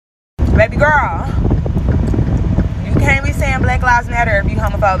Baby girl, you can't be saying Black Lives Matter if you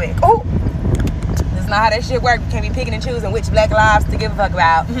homophobic. Oh, that's not how that shit works. You can't be picking and choosing which black lives to give a fuck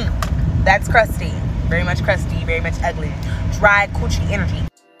about. That's crusty. Very much crusty. Very much ugly. Dry coochie energy.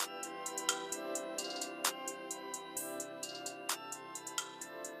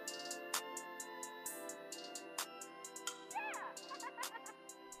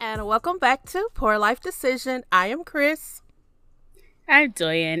 And welcome back to Poor Life Decision. I am Chris. I'm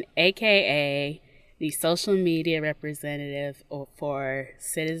Doyen, aka the social media representative for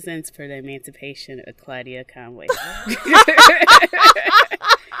Citizens for the Emancipation of Claudia Conway.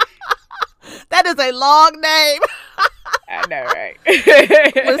 That is a long name. I know, right?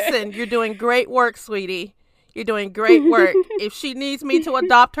 Listen, you're doing great work, sweetie. You're doing great work. If she needs me to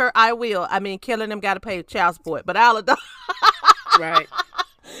adopt her, I will. I mean, killing them got to pay child support, but I'll adopt. Right.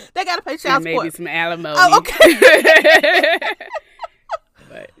 They got to pay child support. Maybe some alimony. Oh, okay.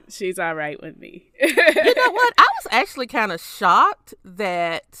 But she's all right with me. You know what? I was actually kind of shocked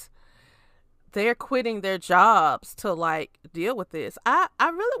that they're quitting their jobs to like deal with this. I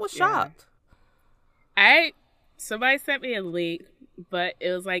really was shocked. Somebody sent me a link, but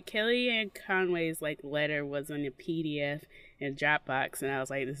it was like Kellyanne Conway's like letter was on a PDF in Dropbox, and I was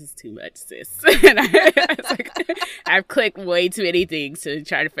like, this is too much, sis. And I was like, I've clicked way too many things to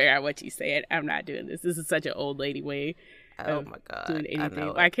try to figure out what you said. I'm not doing this. This is such an old lady way. Oh my God. Doing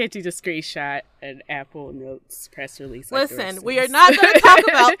anything. Why can't you just screenshot an Apple Notes press release? Listen, we are not going to talk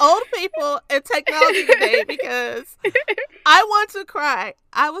about old people and technology today because I want to cry.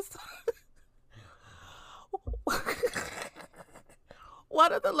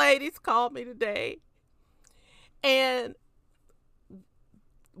 One of the ladies called me today, and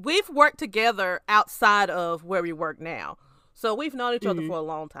we've worked together outside of where we work now. So we've known each other for a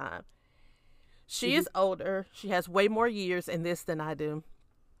long time. She is older. She has way more years in this than I do.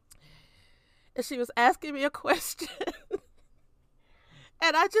 And she was asking me a question.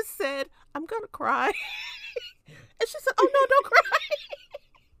 And I just said, I'm going to cry. And she said, oh, no, don't cry.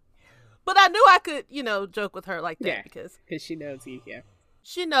 But I knew I could, joke with her like that. Yeah, because she knows you, yeah.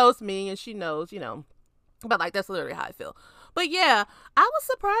 She knows me and she knows, but like that's literally how I feel. But yeah, I was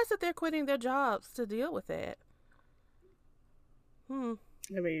surprised that they're quitting their jobs to deal with that. I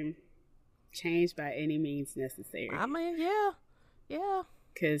mean, change by any means necessary. I mean, yeah.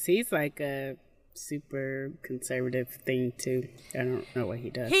 Because he's like a super conservative thing too. I don't know what he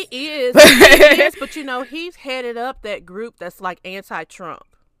does. He is, but he's headed up that group that's like anti-Trump.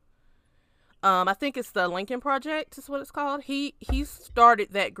 I think it's the Lincoln Project is what it's called. He started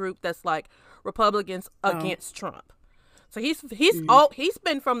that group that's like Republicans against Trump. So he's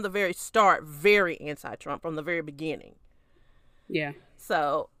been from the very start very anti-Trump from the very beginning. Yeah.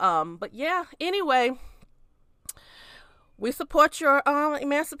 So, but yeah, anyway, we support your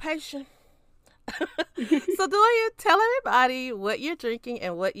emancipation. So Doyen, tell everybody what you're drinking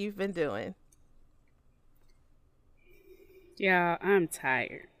and what you've been doing. Yeah, I'm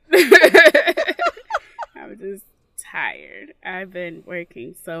tired. I'm just tired. I've been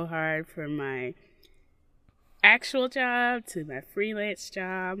working so hard from my actual job to my freelance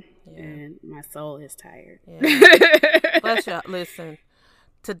job, and my soul is tired. Yeah. Bless you. Listen,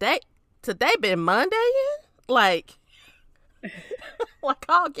 today been Monday yet? Like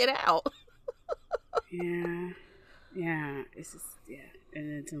I'll get out. Yeah. It's just and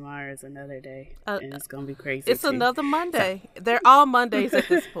then tomorrow is another day, and it's gonna be crazy. It's another Monday. They're all Mondays at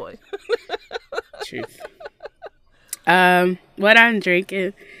this point. Truth. What I'm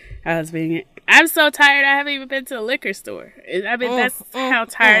drinking, I'm so tired. I haven't even been to the liquor store. I mean, that's how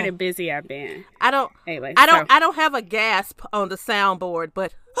tired and busy I've been. I don't have a gasp on the soundboard,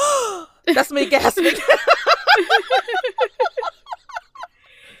 but that's me gasping.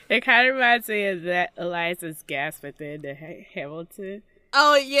 It kind of reminds me of that Eliza's gasp at the end of Hamilton.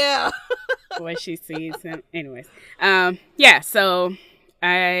 Oh yeah. When she sees him. Anyways, so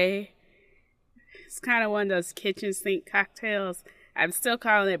it's kind of one of those kitchen sink cocktails. I'm still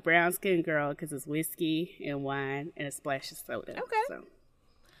calling it Brown Skin Girl because it's whiskey and wine and a splash of soda. Okay. So.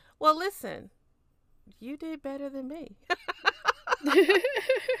 Well, listen, you did better than me.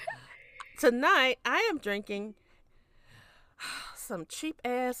 Tonight, I am drinking some cheap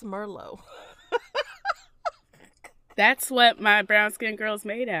ass Merlot. That's what my Brown Skin Girl's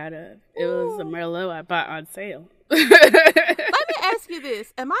made out of. It was a Merlot I bought on sale. Let me ask you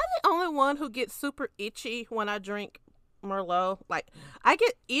this. Am I the only one who gets super itchy when I drink Merlot? Like, I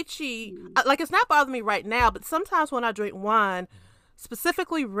get itchy. Like, it's not bothering me right now, but sometimes when I drink wine,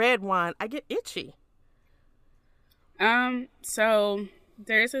 specifically red wine, I get itchy. So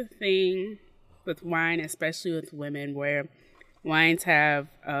there's a thing with wine, especially with women, where wines have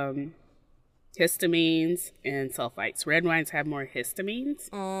histamines and sulfites. Red wines have more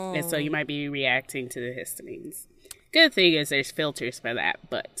histamines, and so you might be reacting to the histamines. Good thing is there's filters for that,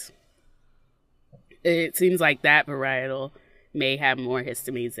 but it seems like that varietal may have more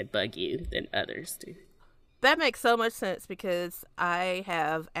histamines that bug you than others do. That makes so much sense because I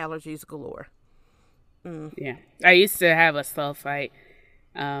have allergies galore. Yeah. I used to have a sulfite,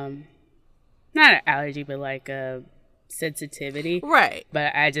 not an allergy, but like a sensitivity. Right.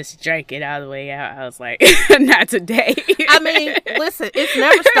 But I just drank it all the way out. I was like, not today. I mean, listen, it's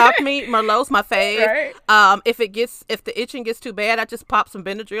never stopped me. Merlot's my fave. Right. If the itching gets too bad, I just pop some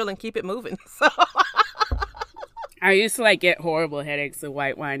Benadryl and keep it moving. So I used to like get horrible headaches of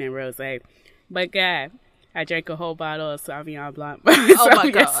white wine and rosé. But God, I drank a whole bottle of Sauvignon Blanc. Oh my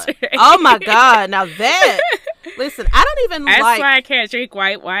God. Yesterday. Oh my God. Now that, listen, I don't even That's like. why I can't drink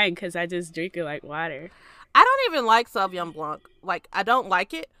white wine, because I just drink it like water. I don't even like Sauvignon Blanc. Like, I don't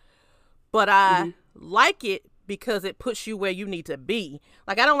like it, but I like it because it puts you where you need to be.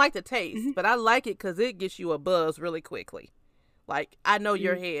 Like, I don't like the taste, but I like it because it gets you a buzz really quickly. Like, I know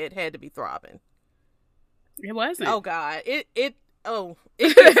your head had to be throbbing. It wasn't. Oh God, it gets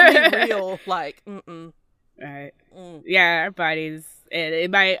me real. Like, Right. Yeah, our bodies, and it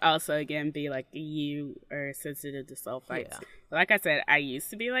might also again be like you are sensitive to sulfites. Yeah. Like I said, I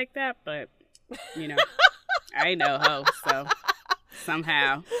used to be like that, but you know, I ain't no hoe, so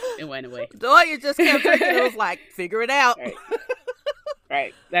somehow it went away. Doya just kept drinking. It was like, figure it out. Right.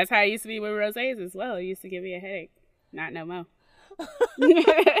 Right. That's how I used to be with rosés as well. It used to give me a headache. Not no more.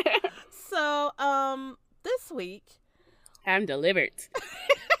 So, this week. I'm delivered.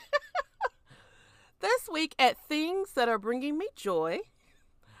 This week at Things That Are Bringing Me Joy,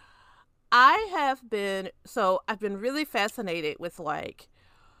 I've been really fascinated with like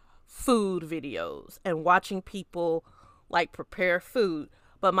food videos and watching people like prepare food,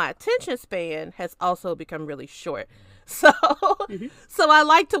 but my attention span has also become really short. So, so I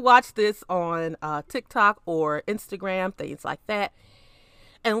like to watch this on TikTok or Instagram, things like that.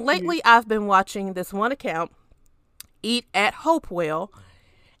 And lately I've been watching this one account, Eat at Hopewell.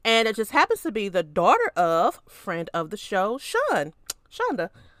 And it just happens to be the daughter of friend of the show,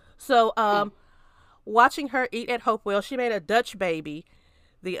 Shonda. So, watching her eat at Hopewell, she made a Dutch baby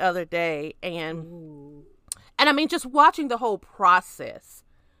the other day, and I mean, just watching the whole process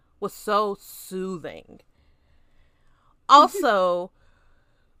was so soothing. Also,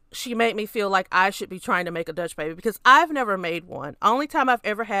 she made me feel like I should be trying to make a Dutch baby because I've never made one. Only time I've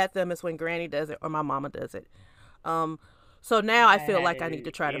ever had them is when Granny does it or my mama does it. So now I feel like I need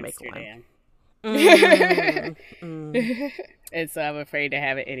to try to make one. And so I'm afraid to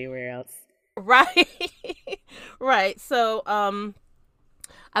have it anywhere else. Right. Right. So,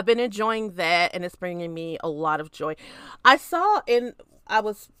 I've been enjoying that and it's bringing me a lot of joy. I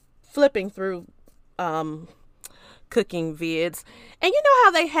was flipping through, cooking vids, and you know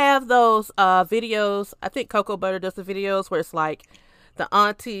how they have those, videos, I think Cocoa Butter does the videos where it's like the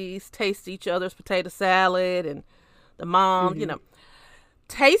aunties taste each other's potato salad and the mom, you know,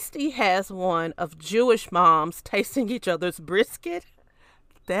 Tasty has one of Jewish moms tasting each other's brisket.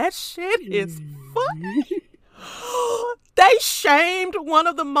 That shit is funny. They shamed one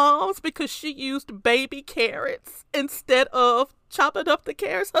of the moms because she used baby carrots instead of chopping up the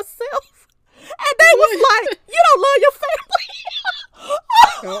carrots herself. And they was like, you don't love your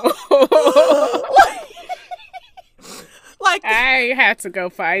family. Like, I have to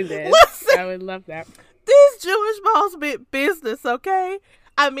go find this. Listen, I would love that. These Jewish moms meant business, okay?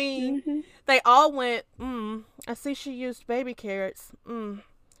 I mean, they all went, I see she used baby carrots.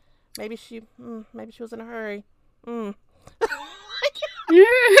 Maybe she was in a hurry. Oh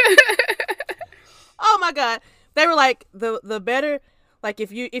my God. They were like, the better, like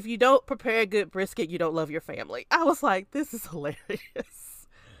if you don't prepare a good brisket, you don't love your family. I was like, this is hilarious.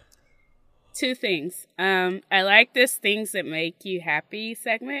 Two things. I like this things that make you happy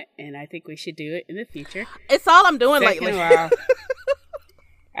segment, and I think we should do it in the future. It's all I'm doing Second lately. of all,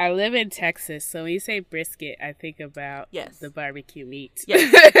 I live in Texas, so when you say brisket, I think about the barbecue meat.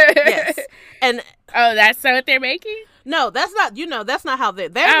 Yes. Yes. And that's what they're making? No, that's not. That's not how they're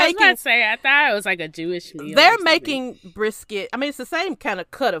making. I was about to say, I thought it was like a Jewish meal. They're making brisket. I mean, it's the same kind of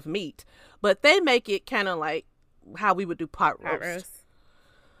cut of meat, but they make it kind of like how we would do pot roast.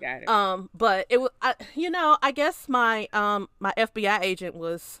 Got it. But it was, I guess my my FBI agent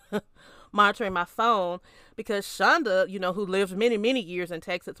was monitoring my phone because Shonda, who lived many, many years in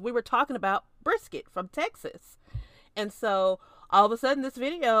Texas, we were talking about brisket from Texas. And so all of a sudden this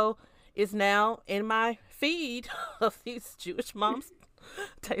video is now in my feed of these Jewish moms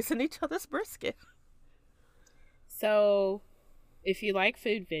tasting each other's brisket. So if you like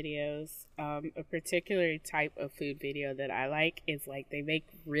food videos, a particular type of food video that I like is like they make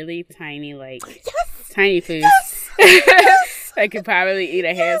really tiny, like tiny foods. I could probably eat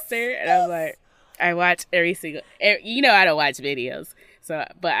a hamster, and I'm like, I watch every single. You know, I don't watch videos, so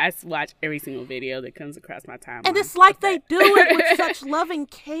but I watch every single video that comes across my timeline. And it's like they do it with such loving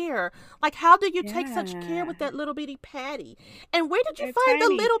care. Like, how do you take such care with that little bitty patty? And where did you find the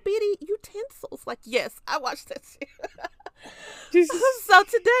little bitty utensils? Like, yes, I watched that shit. So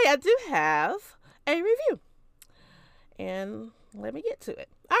today I do have a review, and let me get to it.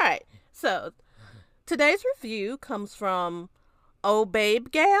 All right, so today's review comes from Oh Babe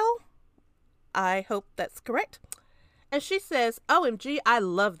Gal. I hope that's correct. And she says, OMG, I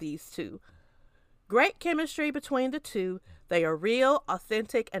love these two. Great chemistry between the two. They are real,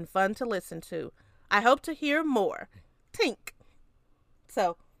 authentic, and fun to listen to. I hope to hear more. Tink.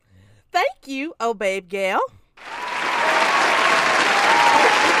 So, thank you, Oh Babe Gal.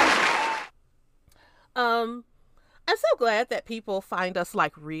 I'm so glad that people find us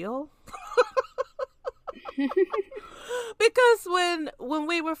like real. Because when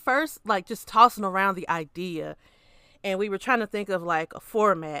we were first like just tossing around the idea and we were trying to think of like a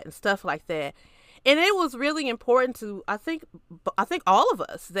format and stuff like that, and it was really important to I think all of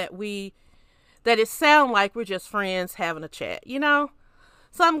us that it sound like we're just friends having a chat, you know.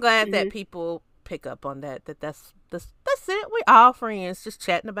 So I'm glad that people pick up on that that's it. We all friends just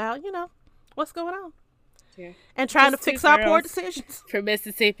chatting about, you know, what's going on. Yeah. And trying just to fix our poor decisions. From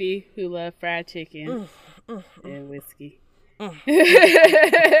Mississippi who love fried chicken and whiskey.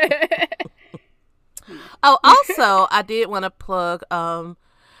 Oh, also, I did want to plug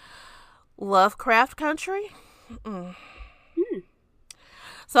Lovecraft Country.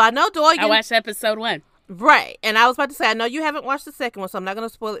 So I know Doyen. I watched episode 1. Right. And I was about to say, I know you haven't watched the second one, so I'm not going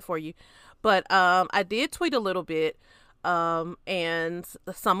to spoil it for you. But I did tweet a little bit. And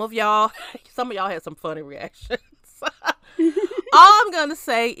some of y'all had some funny reactions. All I'm going to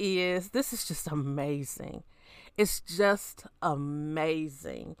say is this is just amazing. It's just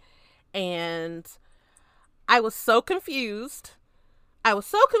amazing. And I was so confused.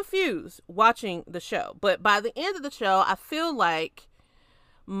 Watching the show. But by the end of the show, I feel like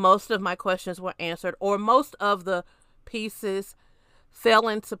most of my questions were answered, or most of the pieces fell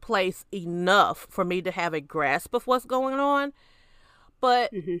into place enough for me to have a grasp of what's going on.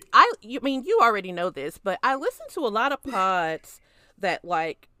 But you already know this, but I listen to a lot of pods that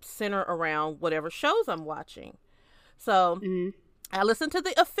like center around whatever shows I'm watching. So I listen to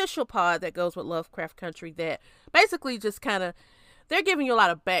the official pod that goes with Lovecraft Country that basically just kind of, they're giving you a lot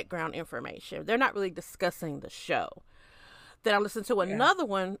of background information. They're not really discussing the show. Then I listen to another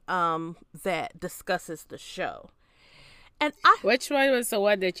one that discusses the show. And which one was the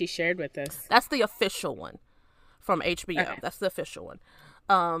one that you shared with us? That's the official one from HBO. Okay. That's the official one.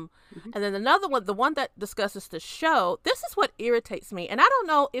 And then another one, the one that discusses the show, this is what irritates me. And I don't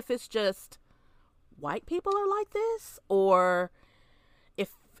know if it's just white people are like this, or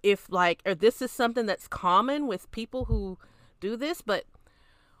if like, or this is something that's common with people who do this, but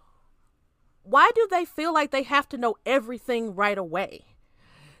why do they feel like they have to know everything right away?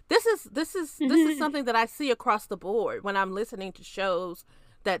 This is something that I see across the board when I'm listening to shows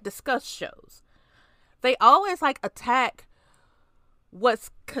that discuss shows. They always like attack what's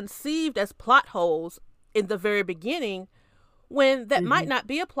conceived as plot holes in the very beginning, when that might not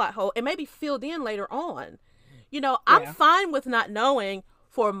be a plot hole. It may be filled in later on. You know, I'm fine with not knowing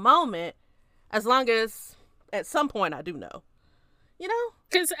for a moment, as long as at some point I do know. You know?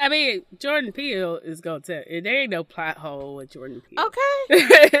 Because, I mean, Jordan Peele is going to tell, there ain't no plot hole with Jordan Peele. Okay.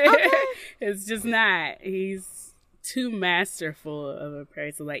 It's just not. He's too masterful of a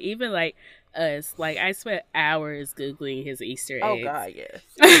person. Like, even like us, like, I spent hours Googling his Easter eggs. Oh, God, yes.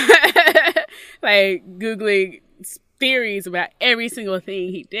 Like, Googling theories about every single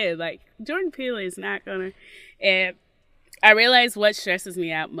thing he did. Like, Jordan Peele is not going to. And I realize what stresses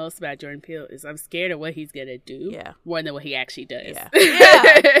me out most about Jordan Peele is I'm scared of what he's going to do more than what he actually does.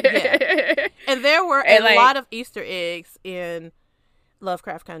 Yeah. And there were a lot of Easter eggs in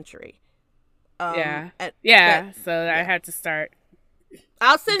Lovecraft Country. So I had to start.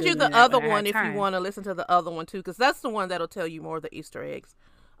 I'll send you the other one if you want to listen to the other one too, because that's the one that'll tell you more of the Easter eggs.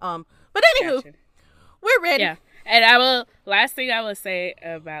 But anywho, we're ready. Yeah. And last thing I will say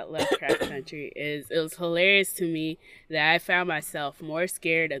about Lovecraft Country is it was hilarious to me that I found myself more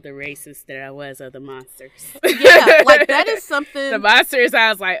scared of the racists than I was of the monsters. Yeah, like that is something. The monsters, I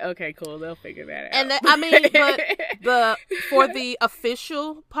was like, okay, cool, they'll figure that out. And I mean, but for the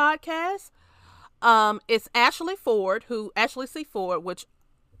official podcast, it's Ashley C. Ford, which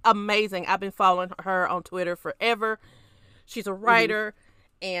amazing. I've been following her on Twitter forever. She's a writer,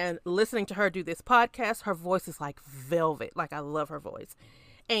 and listening to her do this podcast, her voice is like velvet. Like, I love her voice.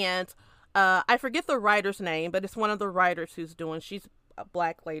 And I forget the writer's name, but it's one of the writers she's a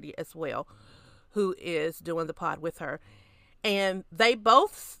Black lady as well, who is doing the pod with her. And the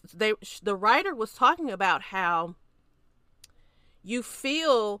writer was talking about how you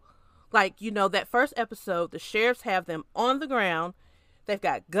feel like, that first episode, the sheriffs have them on the ground. They've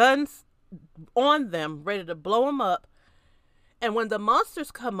got guns on them, ready to blow them up. And when the monsters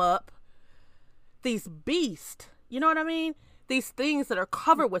come up, these beasts, you know what I mean? These things that are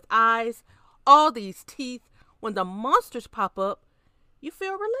covered with eyes, all these teeth, when the monsters pop up, you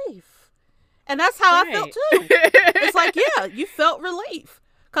feel relief. And that's how I felt too. It's like, yeah, you felt relief.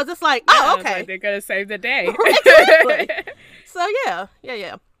 Because it's like, oh, okay. Like they're going to save the day. Exactly. So,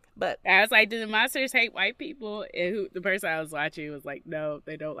 yeah. But I was like, do the monsters hate white people? And the person I was watching was like, no,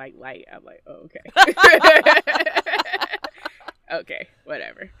 they don't like light. I'm like, oh, okay. Okay,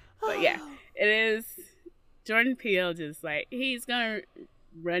 whatever. But yeah, it is Jordan Peele, just like, he's going to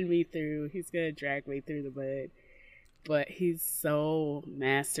run me through. He's going to drag me through the mud. But he's so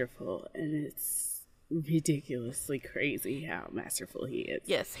masterful, and it's ridiculously crazy how masterful he is.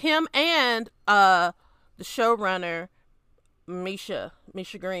 Yes, him and the showrunner, Misha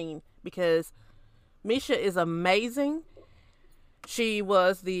Green, because Misha is amazing. She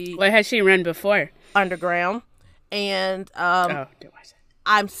was What has she run before? Underground. And don't watch it.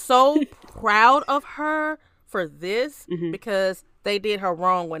 I'm so proud of her for this because they did her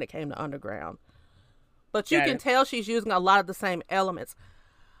wrong when it came to Underground. But you can tell she's using a lot of the same elements.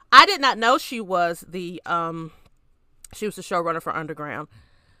 I did not know she was the showrunner for Underground.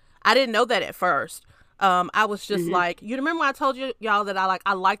 I didn't know that at first. I was just like, you remember when I told y'all that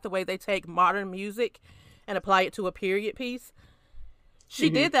I like the way they take modern music and apply it to a period piece? She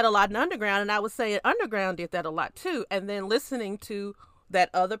did that a lot in Underground, and I was saying Underground did that a lot too. And then listening to that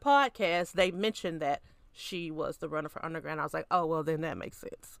other podcast, they mentioned that she was the runner for Underground. I was like, oh, well, then that makes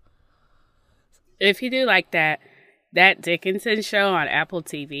sense. If you do like that Dickinson show on Apple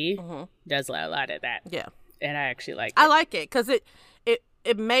TV does a lot of that. Yeah. And I actually like it. I like it because it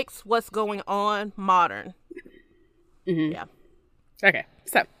makes what's going on modern. Yeah. Okay,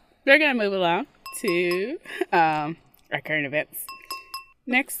 so we're going to move along to our current events.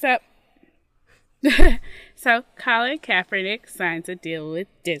 Next up, so Colin Kaepernick signs a deal with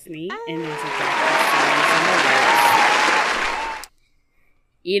Disney and is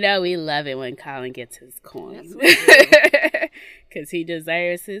we love it when Colin gets his coin. Because he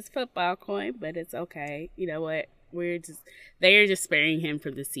deserves his football coin, but it's okay. You know what? They are just sparing him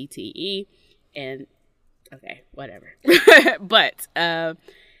from the CTE, and okay, whatever. But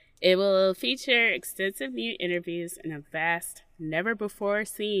it will feature extensive new interviews and a vast,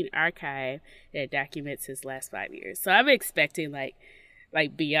 never-before-seen archive that documents his last 5 years. So I'm expecting like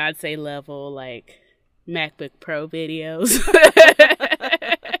Beyonce level, like MacBook Pro videos.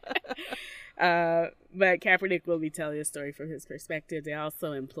 But Kaepernick will be telling a story from his perspective. They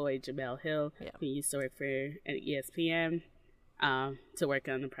also employed Jamel Hill, who used to work for ESPN, to work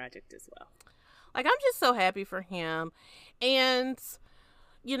on the project as well. Like, I'm just so happy for him. And,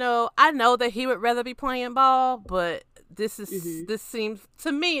 I know that he would rather be playing ball, but this seems,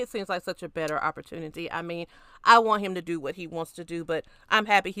 to me, it seems like such a better opportunity. I mean, I want him to do what he wants to do, but I'm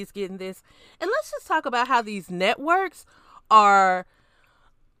happy he's getting this. And let's just talk about how these networks are,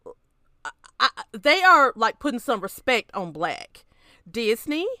 they are like putting some respect on Black.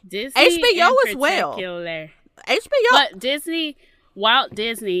 Disney HBO as well. HBO. But Walt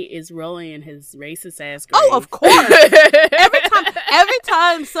Disney is rolling in his racist ass grave. Oh, of course. every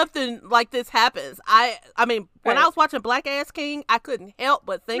time something like this happens, I mean, when I was watching Black Ass King, I couldn't help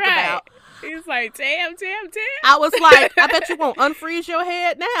but think about. He's like, damn. I was like, I bet you won't unfreeze your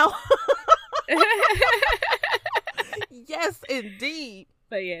head now. Yes, indeed.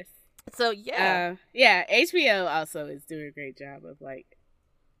 But yes. So yeah, HBO also is doing a great job of like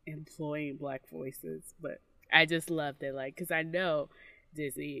employing Black voices, but I just love that, like, because I know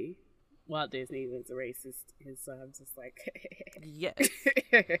Walt Disney was a racist, and so I'm just like, yes,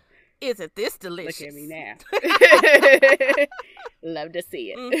 isn't this delicious? Look at me now. Love to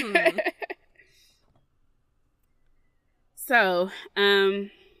see it. Mm-hmm. So,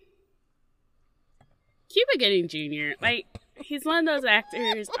 Cuba Gooding Jr., like, he's one of those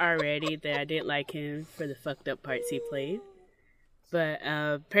actors already that I didn't like him for the fucked up parts he played. But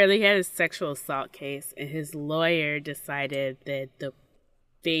apparently he had a sexual assault case, and his lawyer decided that the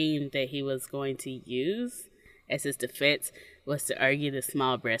theme that he was going to use as his defense was to argue that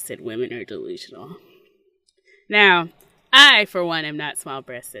small-breasted women are delusional. Now, I, for one, am not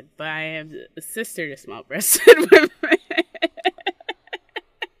small-breasted, but I am a sister to small-breasted women.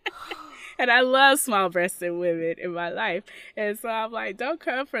 And I love small-breasted women in my life. And so I'm like, don't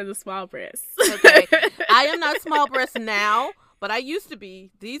come for the small breasts. Okay. I am not small breast now, but I used to be.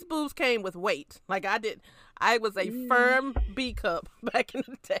 These boobs came with weight. Like I was a firm B cup back in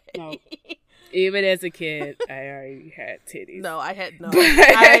the day. No. Even as a kid, I already had titties. No, I had none.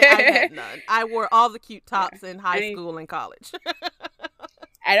 I had none. I wore all the cute tops in high school and college.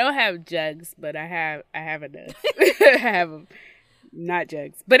 I don't have jugs, but I have enough. I have them. Not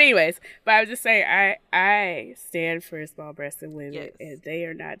jugs. But anyways, but I was just saying, I stand for small-breasted women, Yes. and they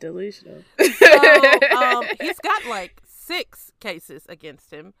are not delusional. So, he's got like 6 cases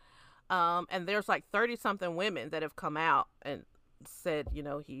against him. And there's like 30-something women that have come out and said,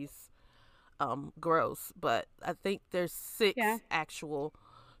 he's gross. But I think there's 6 actual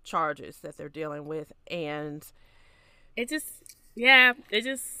charges that they're dealing with. And it just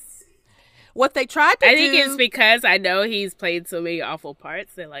what they tried to do... I think it's because I know he's played so many awful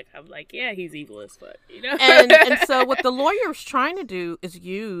parts that I'm like, yeah, he's evil as fuck, And so what the lawyer's trying to do is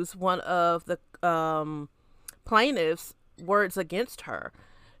use one of the plaintiff's words against her.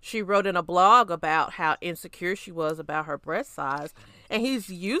 She wrote in a blog about how insecure she was about her breast size, and he's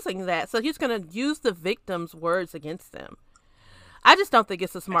using that. So he's going to use the victim's words against them. I just don't think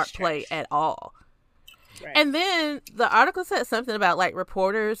it's a smart play at all. Right. And then the article said something about like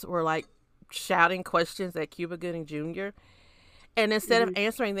reporters were like shouting questions at Cuba Gooding Jr. And instead of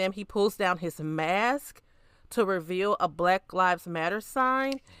answering them, he pulls down his mask to reveal a Black Lives Matter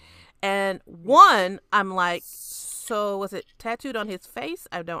sign. And one, I'm like, so was it tattooed on his face?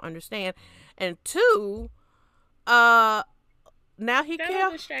 I don't understand. And 2, now he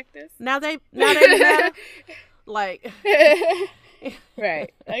can't distract us. Now they matter. Like,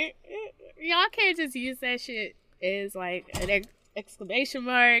 right? Like, y'all can't just use that shit as like an exclamation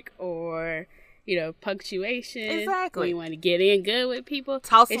mark or punctuation. Exactly. When you want to get in good with people,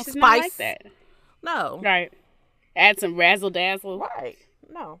 toss some spice. Not like that. No. Right. Add some razzle dazzle. Right.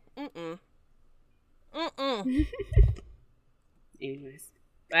 No. Anyways,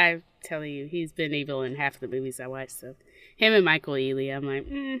 I'm telling you, he's been evil in half the movies I watched. So him and Michael Ealy, I'm like,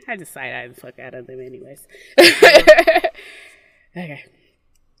 I just side-eye the fuck out of them anyways. Okay.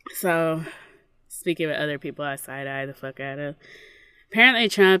 So, speaking of other people I side-eye the fuck out of, apparently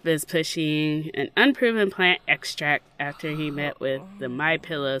Trump is pushing an unproven plant extract after he met with the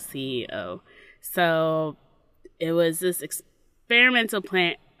MyPillow CEO. So, it was this experimental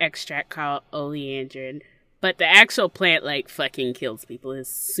plant extract called oleandrin, but the actual plant like fucking kills people. It's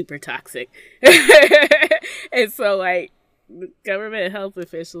super toxic. And so like government health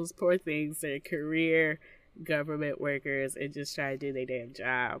officials, poor things, they're career government workers and just try to do their damn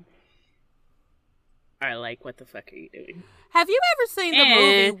job, are like, what the fuck are you doing? Have you ever seen the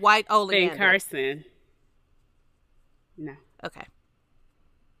movie White Oleander? Ben Carson. No. Okay.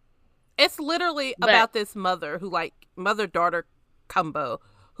 It's literally about this mother who like mother-daughter combo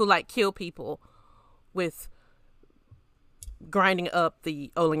who like kill people with grinding up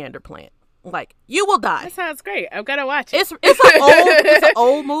the oleander plant. Like, you will die. That sounds great. I've got to watch it. It's an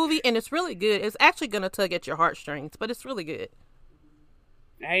old movie, and it's really good. It's actually going to tug at your heartstrings, but it's really good.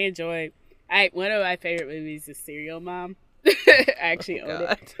 I enjoy. One of my favorite movies is Serial Mom. I actually own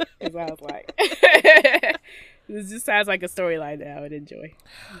it because I was like, this just sounds like a storyline that I would enjoy.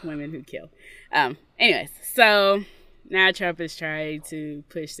 Women who kill. Anyways, so now Trump is trying to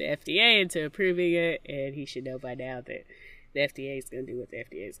push the FDA into approving it, and he should know by now that the FDA is going to do what the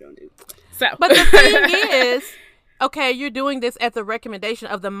FDA is going to do. So, but the thing is, okay, you're doing this at the recommendation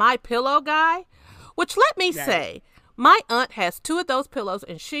of the MyPillow guy, which let me say, my aunt has 2 of those pillows,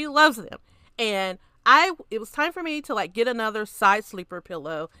 and she loves them. And it was time for me to like get another side sleeper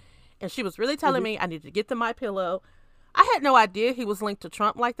pillow, and she was really telling me I needed to get the MyPillow. I had no idea he was linked to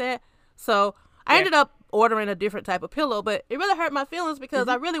Trump like that, so I ended up ordering a different type of pillow, but it really hurt my feelings because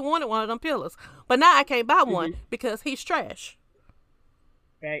I really wanted one of them pillows. But now I can't buy one because he's trash.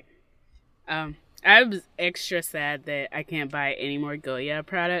 Right. I was extra sad that I can't buy any more Goya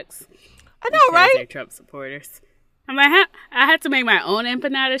products. I know, right? They're Trump supporters. I'm like, I have to make my own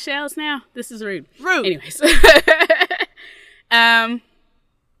empanada shells now? This is rude. Anyways.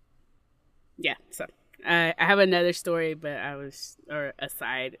 Yeah, so I have another story, but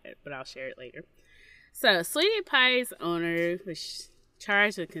aside, but I'll share it later. So, Sweetie Pie's owner was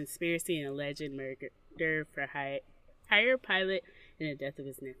charged with conspiracy and alleged murder for hire pilot and the death of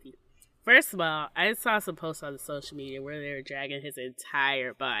his nephew. First of all, I saw some posts on the social media where they were dragging his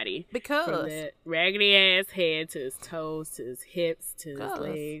entire body. Because from the raggedy ass head to his toes, to his hips, to his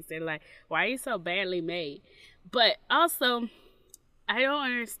legs. They're like, why are you so badly made? But also, I don't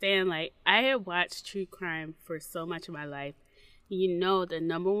understand, like, I have watched true crime for so much of my life, You know, the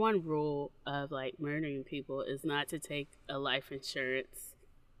number one rule of like murdering people is not to take a life insurance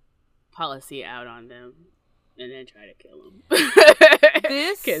policy out on them and then try to kill them.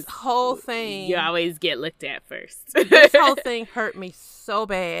 This whole thing, you always get looked at first. this whole thing hurt me so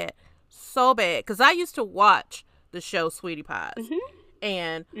bad, because I used to watch the show Sweetie Pies,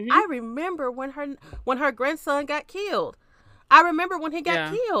 and I remember when her grandson got killed. I remember when he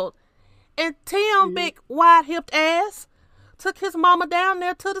got killed, and Tim, big wide hipped ass, took his mama down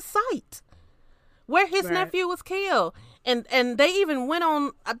there to the site where his nephew was killed. And they even went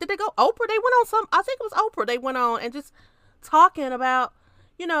on, did they go Oprah? They went on I think it was Oprah. They went on and just talking about,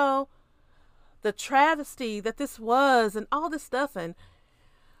 you know, the travesty that this was and all this stuff. And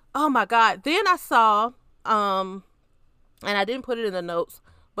oh my God. Then I saw, and I didn't put it in the notes,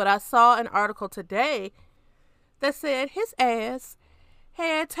 but I saw an article today that said his ass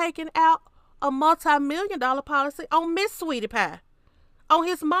had taken out a multi-million-dollar policy on Miss Sweetie Pie, on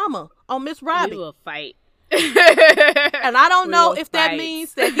his mama, on Miss Robbie. We will fight. And I don't know if that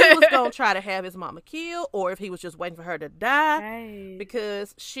means that he was going to try to have his mama killed or if he was just waiting for her to die,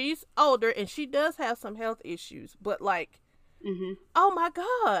 because she's older and she does have some health issues, but like, oh my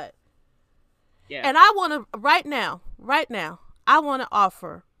God. Yeah. And I want to, right now, I want to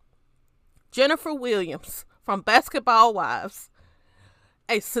offer Jennifer Williams from Basketball Wives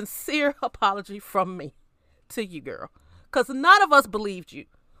a sincere apology from me to you, girl, because none of us believed you.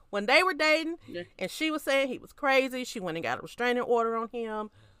 When they were dating and she was saying he was crazy, she went and got a restraining order on him.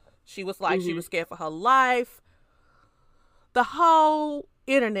 She was like, she was scared for her life. The whole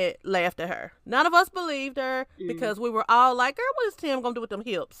internet laughed at her. None of us believed her because we were all like, girl, what is Tim going to do with them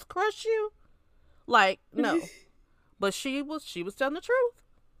hips? Crush you? Like, no. But she was telling the truth.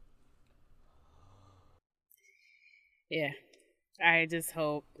 Yeah. I just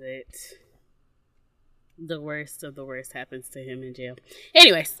hope that the worst of the worst happens to him in jail.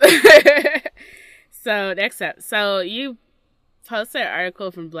 Anyways. So next up. So you posted an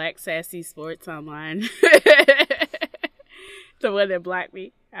article from Black Sassy Sports online. The one that blocked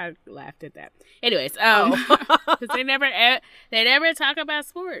me. I laughed at that. Anyways, because they never talk about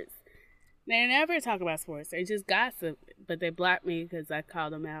sports. They never talk about sports. They just gossip. But they blocked me because I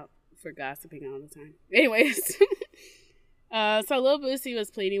called them out for gossiping all the time. Anyways. So Lil Boosie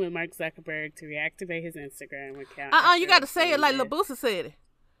was pleading with Mark Zuckerberg to reactivate his Instagram account. You got to say it like Lil Boosie said it.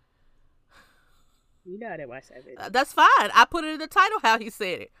 You know I didn't watch that video. That's fine. I put it in the title how he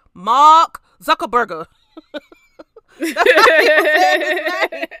said it. Mark Zuckerberg. That's how he said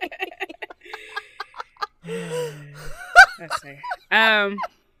his name. That's fair.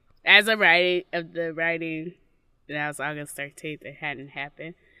 As of the writing, that was August 13th. It hadn't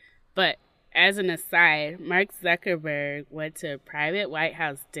happened, but. As an aside, Mark Zuckerberg went to a private White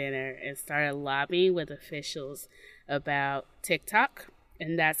House dinner and started lobbying with officials about TikTok.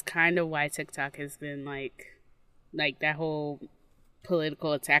 And that's kind of why TikTok has been like that whole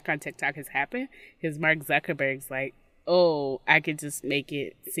political attack on TikTok has happened. Because Mark Zuckerberg's like, oh, I could just make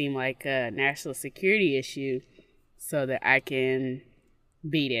it seem like a national security issue so that I can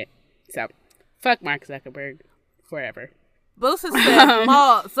beat it. So, fuck Mark Zuckerberg forever. Boosie said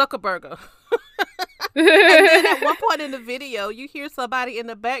Mark Zuckerberg. And then at one point in the video, you hear somebody in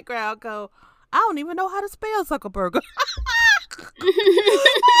the background go, I don't even know how to spell Zuckerberg.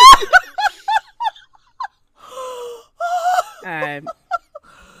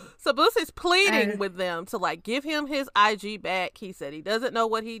 So Boosie's pleading with them to like give him his IG back. He said he doesn't know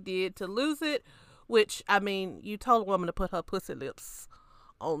what he did to lose it, which, I mean, you told a woman to put her pussy lips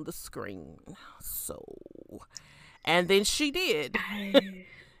on the screen. So, and then she did.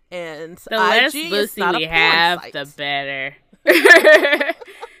 And the less IG Boosie we have, the better.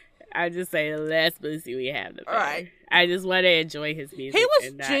 I just say the less Boosie we have, the better. Right. I just want to enjoy his music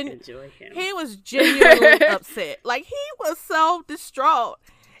and not enjoy him. He was genuinely upset. Like, he was so distraught.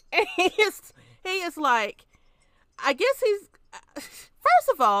 And he is like, I guess he's, first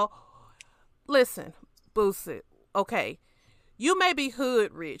of all, listen, Boosie, okay, you may be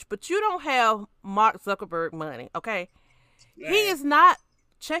hood rich, but you don't have Mark Zuckerberg money, okay? Right. He is not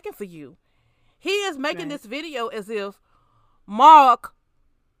checking for you. He is making this video as if Mark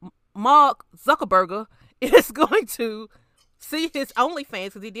Zuckerberg is going to see his OnlyFans,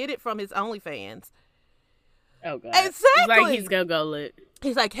 because he did it from his OnlyFans. Oh, God. Exactly. It's like he's going to go look.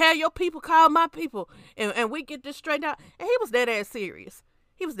 He's like, have your people call my people, and we get this straightened out. And he was dead ass serious.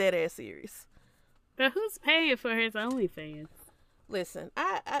 But who's paying for his OnlyFans? Listen,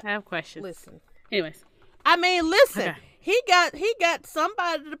 I have questions. Listen. Anyways. I mean, listen. Okay. He got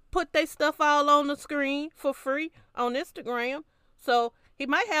somebody to put their stuff all on the screen for free on Instagram. So he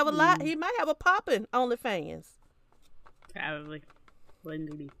might have a lot. He might have a popping OnlyFans. Probably.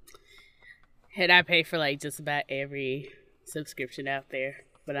 Wouldn't be. And I pay for like just about every subscription out there,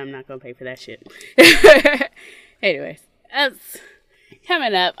 but I'm not gonna pay for that shit. Anyways, that's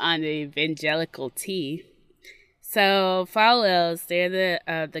coming up on the Evangelical Tea. So Falwell's, they're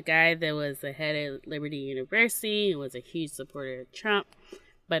the guy that was the head of Liberty University and was a huge supporter of Trump,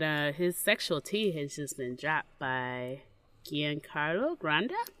 but his sexual tea has just been dropped by Giancarlo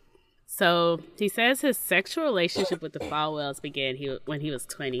Granda. So he says his sexual relationship with the Falwells began when he was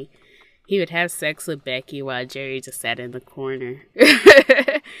 20. He would have sex with Becky while Jerry just sat in the corner.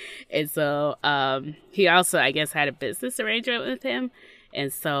 And so he also, I guess, had a business arrangement with him.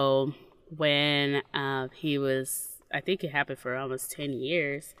 And so when he was, I think it happened for almost 10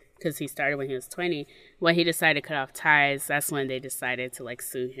 years because he started when he was 20. When he decided to cut off ties, that's when they decided to like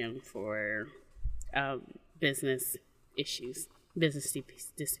sue him for business issues, business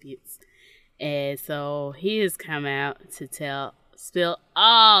disputes. And so he has come out to spill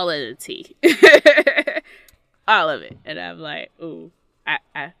all of the tea. All of it. And I'm like, ooh,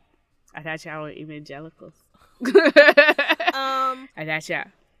 I thought y'all were evangelicals. I thought y'all.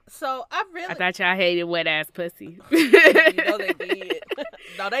 So I thought y'all hated wet ass pussy. You know they did.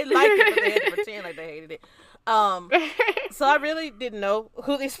 No, they liked it, but they had to pretend like they hated it. So I really didn't know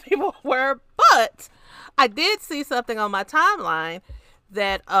who these people were, but I did see something on my timeline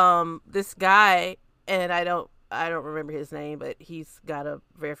that this guy, and I don't remember his name, but he's got a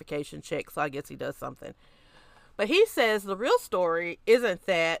verification check, so I guess he does something. But he says the real story isn't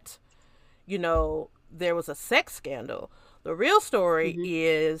that, there was a sex scandal. The real story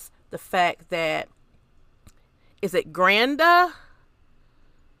is the fact that, is it Granda?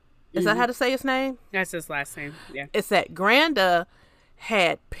 Is that how to say his name? That's his last name, yeah. It's that Granda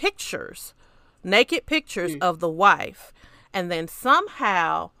had pictures, naked pictures of the wife. And then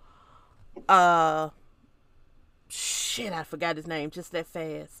somehow, I forgot his name just that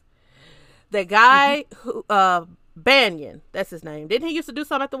fast. The guy who, Bannon, that's his name. Didn't he used to do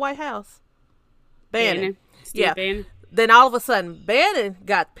something at the White House? Bannon. Yeah. Bannon. Then all of a sudden, Bannon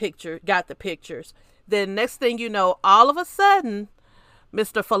got the pictures. Then next thing you know, all of a sudden,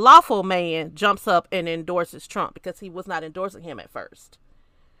 Mr. Falafel Man jumps up and endorses Trump because he was not endorsing him at first.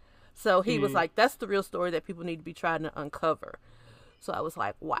 So he was like, that's the real story that people need to be trying to uncover. So I was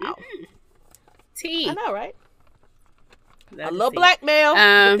like, wow. Tea. I know, right? That's a little blackmail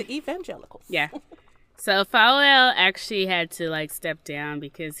with the evangelicals. Yeah. So Falwell actually had to like step down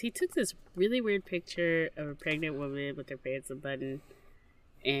because he took this really weird picture of a pregnant woman with her pants unbuttoned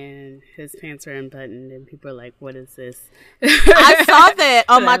and his pants are unbuttoned and people are like, what is this? I saw that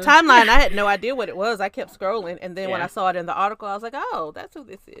on my timeline. I had no idea what it was. I kept scrolling, and then when I saw it in the article, I was like, oh, that's who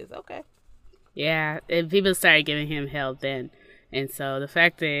this is. Okay. Yeah, and people started giving him hell then. And so the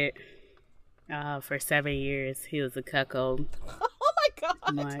fact that for 7 years he was a cuckold. Oh my God.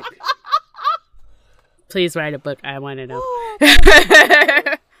 I'm like, please write a book. I want to know.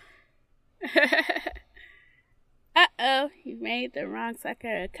 Uh-oh, you made the wrong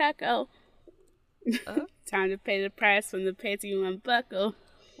sucker a cuckold. Time to pay the price from the panty unbuckle.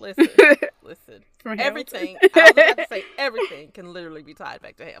 Listen. Everything, I was about to say, everything can literally be tied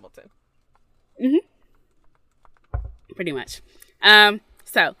back to Hamilton. Pretty much.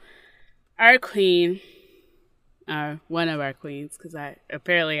 So, our queen, one of our queens, because I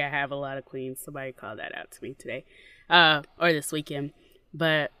have a lot of queens. Somebody called that out to me today, or this weekend.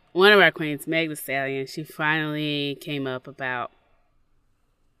 But one of our queens, Meg Thee Stallion, she finally came up about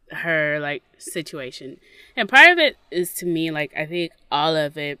her like situation, and part of it is, to me, like, I think all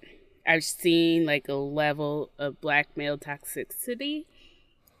of it, I've seen like a level of black male toxicity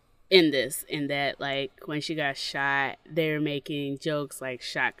in this, in that, like, when she got shot, they were making jokes like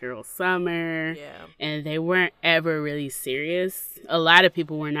 "Shot Girl Summer," and they weren't ever really serious. A lot of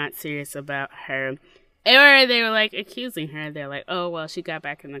people were not serious about her. Or they were, like, accusing her. They're like, oh, well, she got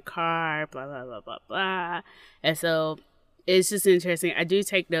back in the car, blah, blah, blah, blah, blah. And so it's just interesting. I do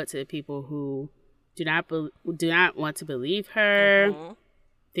take note to the people who do not want to believe her,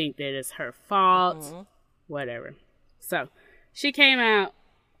 think that it's her fault, whatever. So she came out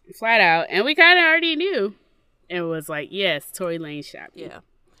flat out, and we kind of already knew. It was like, yes, Tory Lanez shot me. Yeah.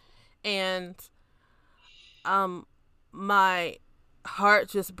 And my heart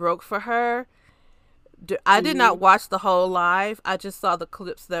just broke for her. I did not watch the whole live. I just saw the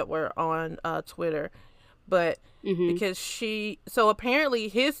clips that were on Twitter. But because so apparently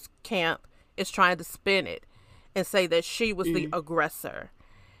his camp is trying to spin it and say that she was the aggressor.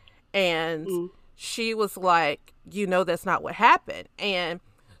 And she was like, that's not what happened. And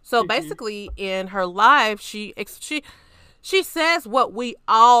so basically in her live, she says what we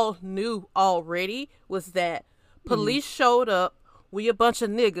all knew already, was that Police showed up. We a bunch of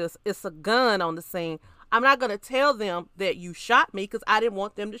niggas. It's a gun on the scene. I'm not going to tell them that you shot me because I didn't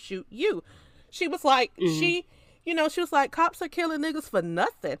want them to shoot you. She was like, she was like, cops are killing niggas for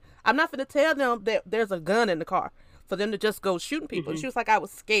nothing. I'm not going to tell them that there's a gun in the car for them to just go shooting people. She was like, I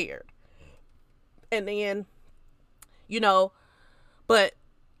was scared. And then, but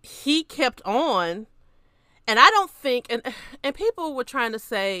he kept on. And I don't think, and people were trying to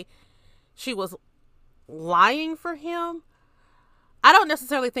say she was lying for him. I don't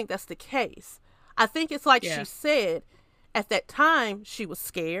necessarily think that's the case. I think it's like she said, at that time she was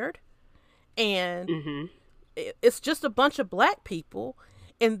scared, and it's just a bunch of black people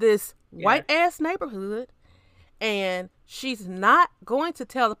in this white ass neighborhood, and she's not going to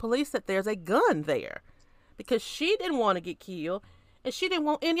tell the police that there's a gun there because she didn't want to get killed, and she didn't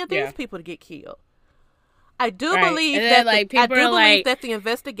want any of these people to get killed. I do believe that believe that the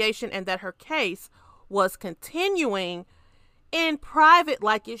investigation and that her case was continuing in private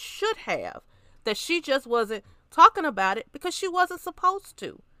like it should have. That she just wasn't talking about it because she wasn't supposed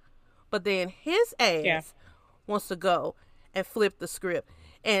to. But then his ass wants to go and flip the script.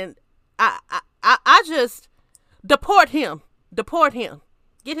 And I just deport him. Deport him.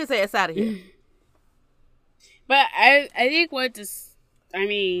 Get his ass out of here. But I think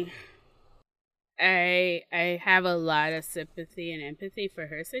I have a lot of sympathy and empathy for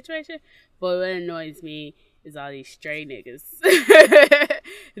her situation, but what annoys me is all these stray niggas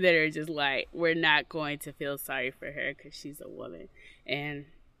that are just like, we're not going to feel sorry for her because she's a woman. And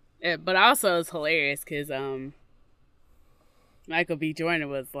but also it's hilarious because Michael B. Jordan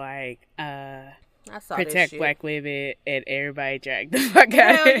was like, protect black women, and everybody dragged the fuck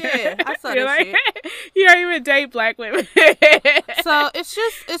out of it. Yeah, I saw that shit. You don't even date black women. So it's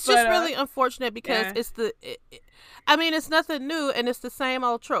just really unfortunate because it's it's nothing new, and it's the same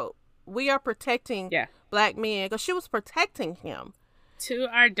old trope. We are protecting black men because she was protecting him to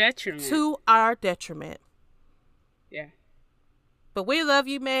our detriment. Yeah. But we love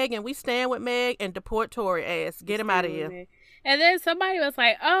you, Meg, and we stand with Meg and deport Tory ass. Get him out of here. And then somebody was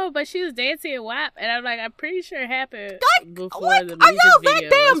like, "Oh, but she was dancing in WAP," and I'm like, "I'm pretty sure it happened before the music are y'all video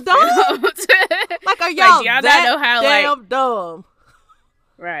that damn dumb? Like, are y'all y'all that not know how damn dumb?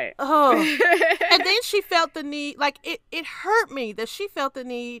 Right. Oh. And then she felt the need, like it hurt me that she felt the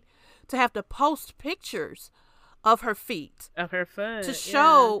need to have to post pictures of her feet, of her foot, to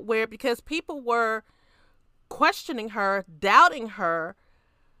show where, because people were questioning her, doubting her.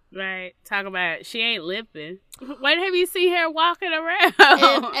 Right. Talk about she ain't limping. When have you seen her walking around?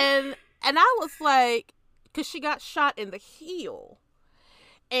 And I was like, because she got shot in the heel.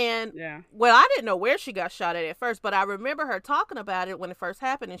 And, well, I didn't know where she got shot at first, but I remember her talking about it when it first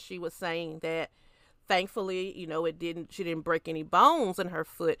happened, and she was saying that, thankfully, she didn't break any bones in her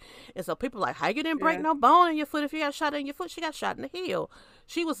foot. And so people were like, how you didn't break no bone in your foot if you got shot in your foot? She got shot in the heel.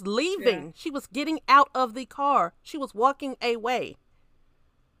 She was leaving. Yeah. She was getting out of the car. She was walking away.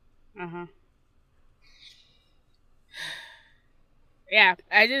 Yeah,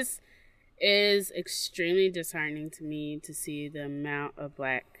 it is extremely disheartening to me to see the amount of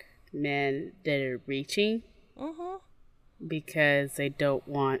black men that are reaching because they don't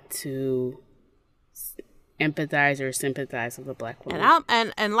want to empathize or sympathize with a black woman.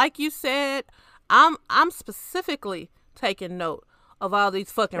 And like you said, I'm specifically taking note of all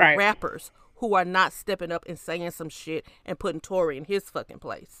these fucking rappers who are not stepping up and saying some shit and putting Tory in his fucking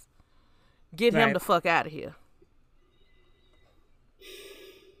place. Get him the fuck out of here.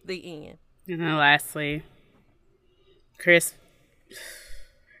 The end. And then lastly, Chris,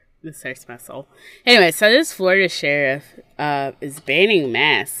 this hurts my soul. Anyway, so this Florida sheriff is banning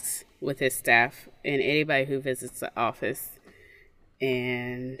masks with his staff and anybody who visits the office.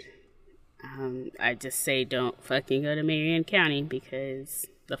 And I just say don't fucking go to Marion County because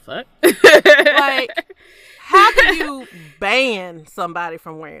the fuck? Like, how do you ban somebody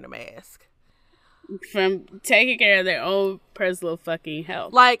from wearing a mask? From taking care of their own personal fucking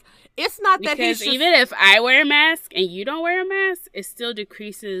health. Like, it's not that because even if I wear a mask and you don't wear a mask, it still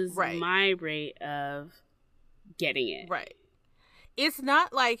decreases my rate of getting it. Right. It's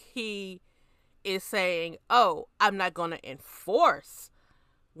not like he is saying, oh, I'm not going to enforce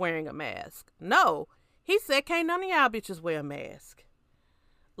wearing a mask. No. He said, can't none of y'all bitches wear a mask.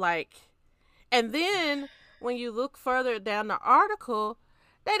 Like, and then when you look further down the article,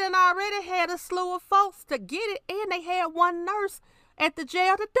 they done already had a slew of folks to get it, and they had one nurse at the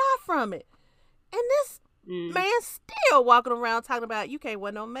jail to die from it. And this man still walking around talking about you can't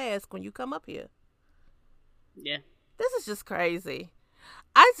wear no mask when you come up here. Yeah. This is just crazy.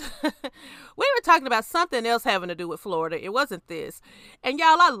 we were talking about something else having to do with Florida. It wasn't this. And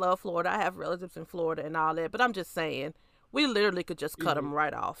y'all, I love Florida. I have relatives in Florida and all that. But I'm just saying, we literally could just cut them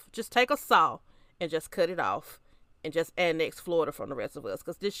right off. Just take a saw and just cut it off and just annex Florida from the rest of us.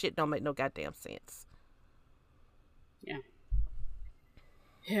 Because this shit don't make no goddamn sense. Yeah.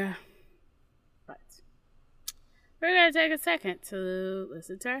 Yeah. But we're going to take a second to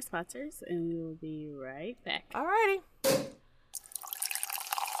listen to our sponsors, and we will be right back. Alrighty.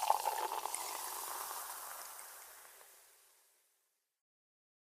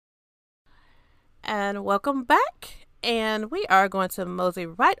 And welcome back. And we are going to mosey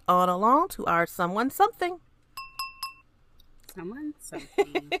right on along to our Someone Something. Someone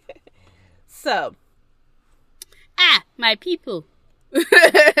Something. So. My people.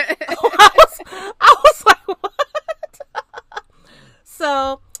 I was like, what?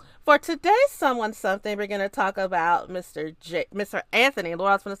 So, for today's Someone Something, we're going to talk about Mr. Anthony. Lord,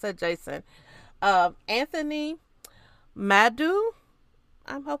 I was going to say Jason. Anthony Madu.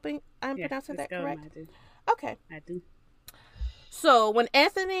 I'm hoping I'm pronouncing that correct. Madu. Okay. Madu. So, when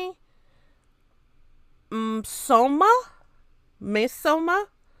Anthony Misoma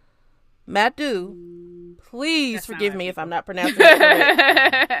Madu, please forgive me if I'm not pronouncing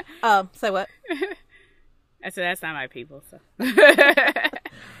it correct. Say what? I said that's not my people. So.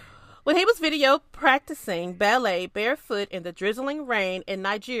 When he was video practicing ballet barefoot in the drizzling rain in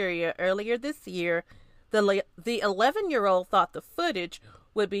Nigeria earlier this year, the 11-year-old thought the footage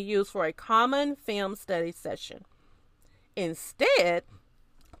would be used for a common film study session. Instead,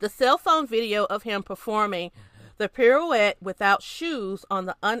 the cell phone video of him performing the pirouette without shoes on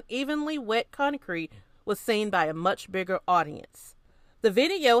the unevenly wet concrete was seen by a much bigger audience. The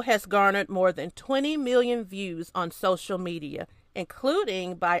video has garnered more than 20 million views on social media,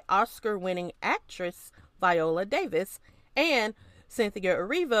 including by Oscar-winning actress Viola Davis and Cynthia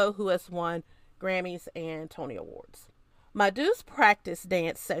Erivo, who has won Grammys and Tony Awards. Madu's practice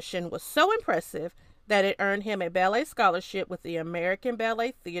dance session was so impressive that it earned him a ballet scholarship with the American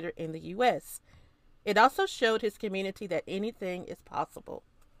Ballet Theatre in the U.S. It also showed his community that anything is possible.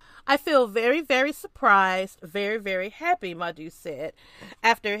 I feel very, very surprised, very, very happy, Madu said,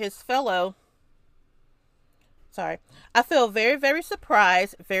 after his fellow... I feel very, very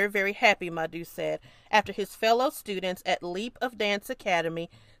surprised, very, very happy, Madu said, after his fellow students at Leap of Dance Academy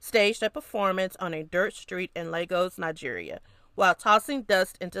staged a performance on a dirt street in Lagos, Nigeria, while tossing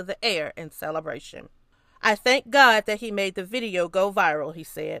dust into the air in celebration. I thank God that he made the video go viral, he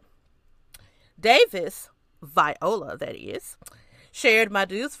said. Davis, Viola that is, shared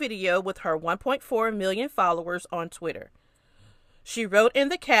Madu's video with her 1.4 million followers on Twitter. She wrote in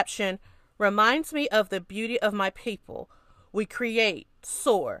the caption, "Reminds me of the beauty of my people. We create,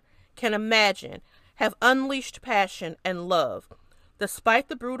 soar, can imagine, have unleashed passion and love. Despite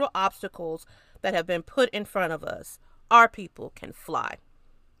the brutal obstacles that have been put in front of us, our people can fly."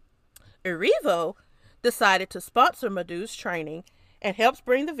 Erivo decided to sponsor Madu's training and helps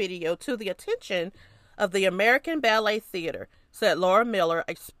bring the video to the attention of the American Ballet Theatre, said Laura Miller,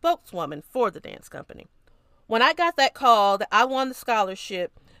 a spokeswoman for the dance company. When I got that call that I won the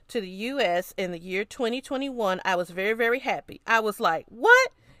scholarship to the U.S. in the year 2021, I was very, very happy. I was like,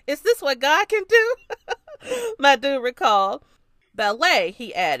 what? Is this what God can do? Madu recalled. Ballet,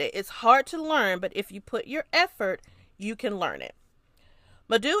 he added, is hard to learn, but if you put your effort, you can learn it.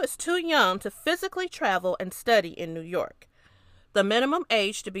 Madu is too young to physically travel and study in New York. The minimum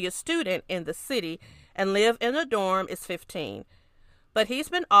age to be a student in the city and live in a dorm is 15. But he's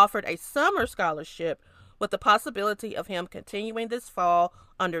been offered a summer scholarship with the possibility of him continuing this fall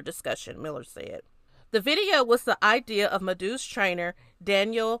under discussion, Miller said. The video was the idea of Madu's trainer,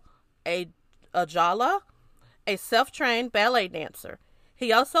 Daniel Ajala, a self-trained ballet dancer.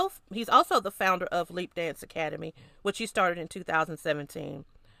 He's also the founder of Leap Dance Academy, which he started in 2017.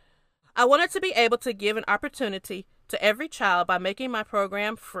 I wanted to be able to give an opportunity to every child by making my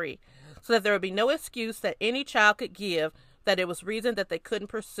program free, so that there would be no excuse that any child could give that it was reason that they couldn't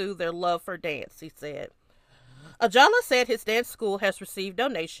pursue their love for dance, he said. Ajala said his dance school has received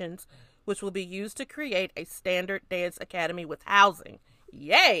donations, which will be used to create a standard dance academy with housing.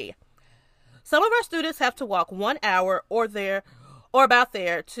 Yay! Some of our students have to walk 1 hour or about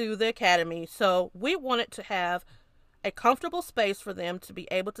there to the academy, so we wanted to have a comfortable space for them to be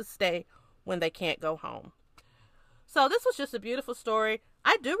able to stay when they can't go home. So this was just a beautiful story.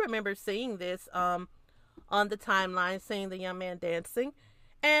 I do remember seeing this on the timeline, seeing the young man dancing,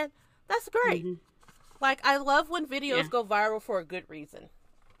 and that's great. Mm-hmm. Like, I love when videos go viral for a good reason.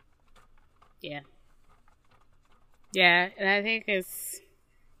 Yeah. Yeah, and I think it's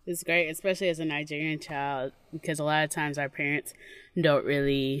It's great, especially as a Nigerian child, because a lot of times our parents don't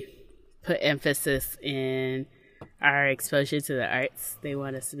really put emphasis in our exposure to the arts. They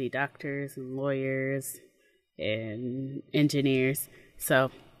want us to be doctors and lawyers and engineers.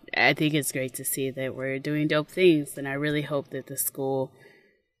 So I think it's great to see that we're doing dope things, and I really hope that the school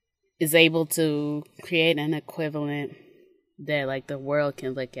is able to create an equivalent that like the world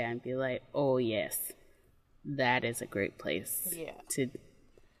can look at and be like, oh yes, that is a great place to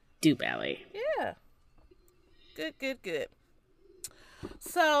do ballet. Yeah. Good.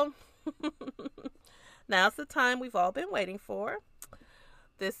 So now's the time we've all been waiting for.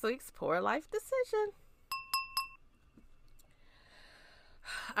 This week's Poor Life Decision.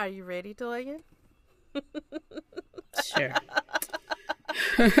 Are you ready, Doyen? Sure.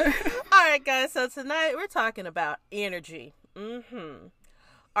 All right, guys. So tonight we're talking about energy.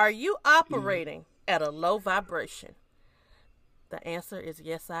 Are you operating at a low vibration? The answer is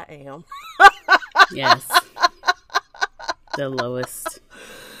yes, I am. Yes. The lowest.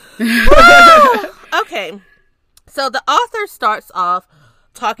 Okay. So the author starts off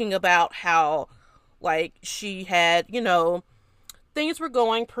talking about how, like, she had, things were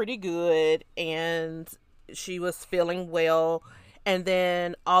going pretty good and she was feeling well. And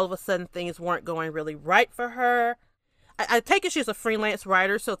then all of a sudden things weren't going really right for her. I take it she's a freelance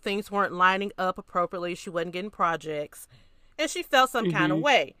writer, so things weren't lining up appropriately. She wasn't getting projects. And she felt some kind of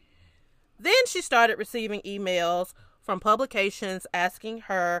way. Then she started receiving emails from publications asking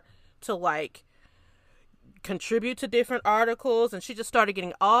her to, like, contribute to different articles. And she just started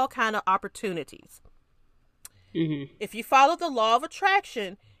getting all kind of opportunities. If you follow the law of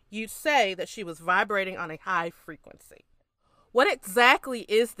attraction, you'd say that she was vibrating on a high frequency. What exactly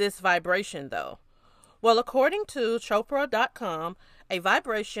is this vibration, though? Well, according to Chopra.com, a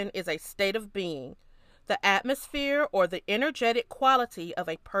vibration is a state of being, the atmosphere or the energetic quality of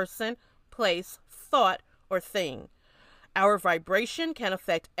a person, place, thought, or thing. Our vibration can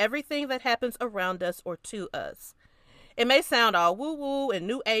affect everything that happens around us or to us. It may sound all woo-woo and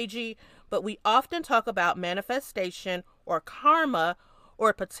new agey, but we often talk about manifestation or karma or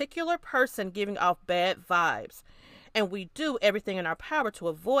a particular person giving off bad vibes, and we do everything in our power to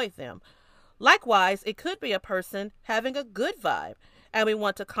avoid them. Likewise, it could be a person having a good vibe, and we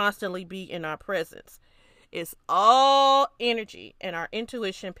want to constantly be in our presence. It's all energy, and our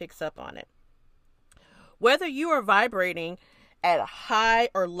intuition picks up on it. Whether you are vibrating at a high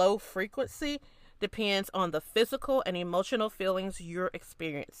or low frequency depends on the physical and emotional feelings you're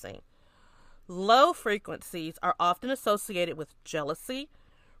experiencing. Low frequencies are often associated with jealousy,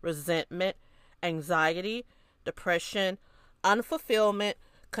 resentment, anxiety, depression, unfulfillment,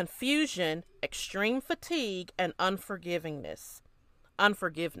 confusion, extreme fatigue, and unforgiveness.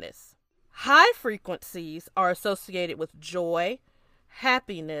 High frequencies are associated with joy,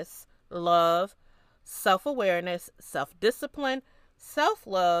 happiness, love, self-awareness, self-discipline,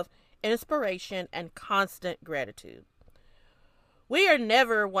 self-love, inspiration, and constant gratitude. We are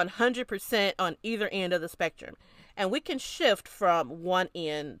never 100% on either end of the spectrum, and we can shift from one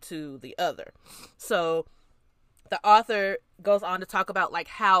end to the other. So the author goes on to talk about, like,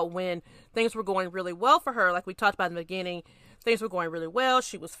 how when things were going really well for her, like we talked about in the beginning, things were going really well.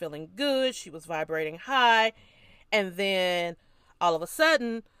 She was feeling good. She was vibrating high. And then all of a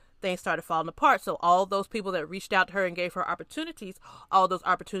sudden, things started falling apart. So all those people that reached out to her and gave her opportunities, all those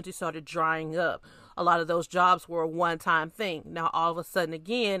opportunities started drying up. A lot of those jobs were a one-time thing. Now, all of a sudden,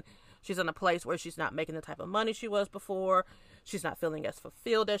 again, she's in a place where she's not making the type of money she was before. She's not feeling as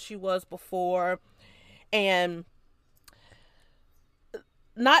fulfilled as she was before. And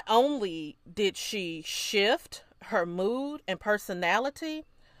not only did she shift her mood and personality,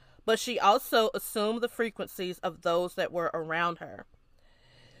 but she also assumed the frequencies of those that were around her.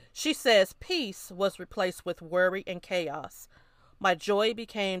 She says peace was replaced with worry and chaos. My joy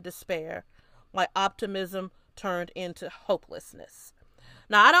became despair. My optimism turned into hopelessness.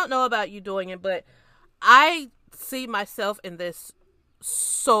 Now, I don't know about you doing it, but I see myself in this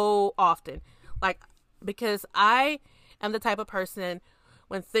so often. Like, because I am the type of person,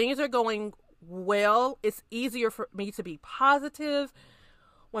 when things are going well, it's easier for me to be positive.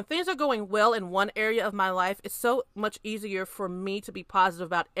 When things are going well in one area of my life, it's so much easier for me to be positive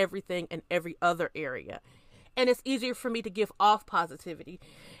about everything in every other area. And it's easier for me to give off positivity.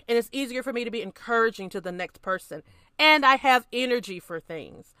 And it's easier for me to be encouraging to the next person. And I have energy for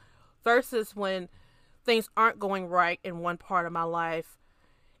things. Versus when things aren't going right in one part of my life,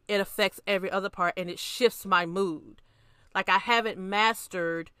 it affects every other part and it shifts my mood. Like, I haven't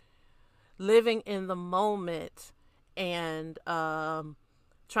mastered living in the moment and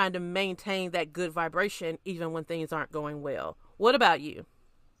trying to maintain that good vibration even when things aren't going well. What about you?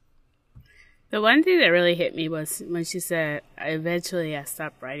 The one thing that really hit me was when she said, eventually I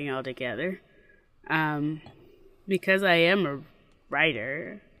stopped writing altogether. Because I am a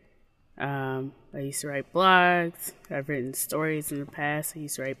writer. I used to write blogs. I've written stories in the past. I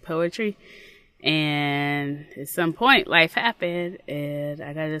used to write poetry. And at some point, life happened, and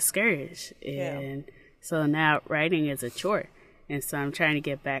I got discouraged. And so now writing is a chore. And so I'm trying to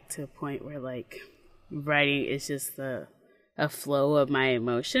get back to a point where, like, writing is just a flow of my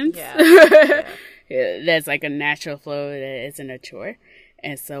emotions. Yeah. That's like a natural flow that isn't a chore.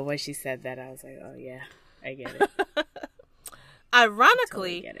 And so when she said that, I was like, oh, yeah, I get it.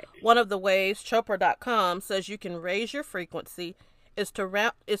 Ironically, one of the ways Chopra.com says you can raise your frequency is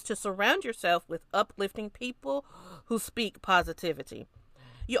to surround yourself with uplifting people who speak positivity.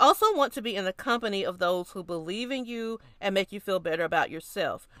 You also want to be in the company of those who believe in you and make you feel better about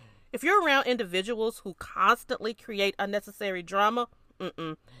yourself. If you're around individuals who constantly create unnecessary drama,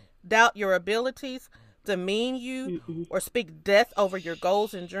 doubt your abilities, demean you, or speak death over your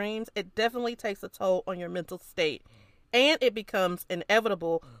goals and dreams, it definitely takes a toll on your mental state. And it becomes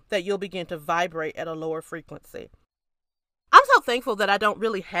inevitable that you'll begin to vibrate at a lower frequency. I'm so thankful that I don't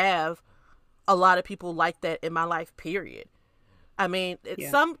really have a lot of people like that in my life, period. I mean,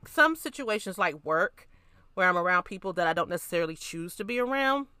 some situations like work, where I'm around people that I don't necessarily choose to be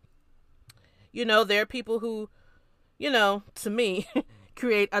around. You know, there are people who, you know, to me,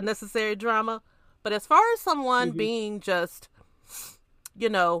 create unnecessary drama. But as far as someone being just, you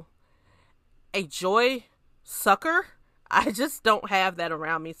know, a joy sucker, I just don't have that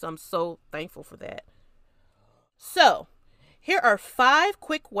around me. So I'm so thankful for that. So here are 5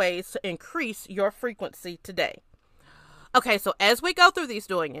 quick ways to increase your frequency today. Okay, so as we go through these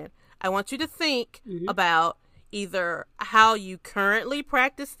doing it, I want you to think about either how you currently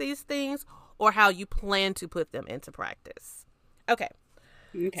practice these things or how you plan to put them into practice. Okay.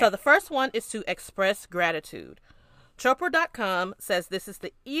 So the first one is to express gratitude. Chopra.com says this is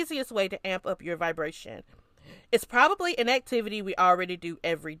the easiest way to amp up your vibration. It's probably an activity we already do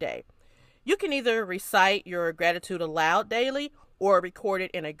every day. You can either recite your gratitude aloud daily or record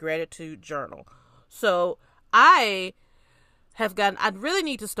it in a gratitude journal. So I really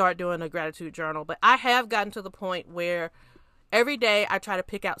need to start doing a gratitude journal, but I have gotten to the point where every day I try to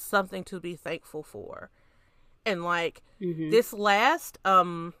pick out something to be thankful for. And like this last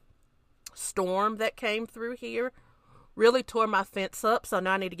storm that came through here really tore my fence up. So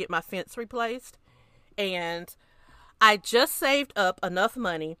now I need to get my fence replaced. And I just saved up enough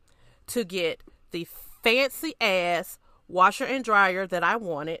money to get the fancy ass washer and dryer that I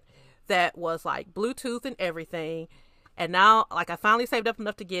wanted, that was like Bluetooth and everything. And now, like, I finally saved up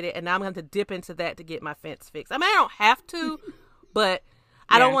enough to get it, and now I'm going to dip into that to get my fence fixed. I mean, I don't have to, but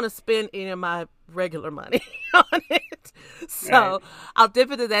I don't want to spend any of my regular money on it. So I'll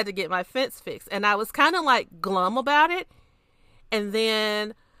dip into that to get my fence fixed. And I was kind of like glum about it. And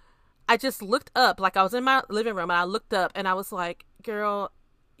then I just looked up, like I was in my living room and I looked up and I was like, girl,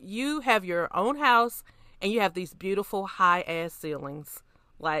 you have your own house and you have these beautiful high ass ceilings.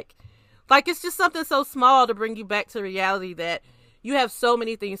 Like it's just something so small to bring you back to reality that you have so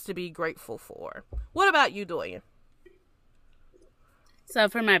many things to be grateful for. What about you, Doyen? So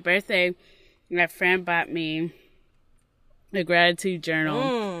for my birthday, my friend bought me a gratitude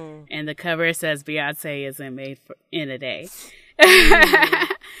journal, and the cover says Beyonce isn't made in a day.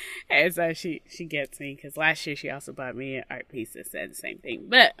 And so she gets me, because last year she also bought me an art piece that said the same thing.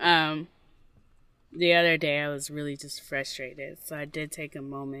 But the other day I was really just frustrated, so I did take a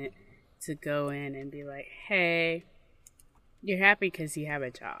moment to go in and be like, hey, you're happy because you have a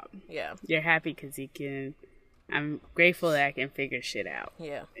job. Yeah. You're happy because you can... I'm grateful that I can figure shit out.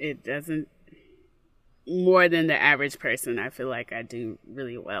 Yeah. It doesn't... More than the average person, I feel like I do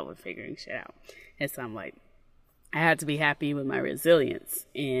really well with figuring shit out. And so I'm like, I have to be happy with my resilience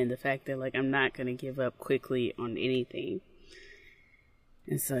and the fact that, like, I'm not going to give up quickly on anything.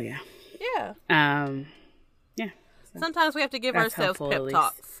 And so, yeah. Yeah. Yeah. So sometimes we have to give ourselves pep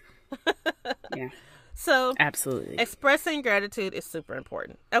talks. Yeah. So, absolutely. Expressing gratitude is super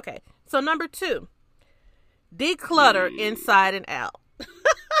important. Okay. So, number 2, declutter inside and out.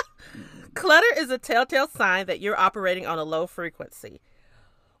 Clutter is a telltale sign that you're operating on a low frequency.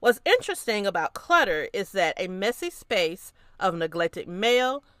 What's interesting about clutter is that a messy space of neglected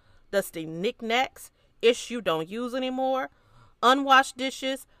mail, dusty knickknacks, ish you don't use anymore, unwashed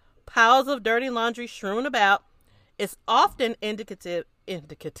dishes, piles of dirty laundry strewn about is often indicative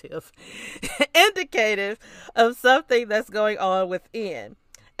of something that's going on within.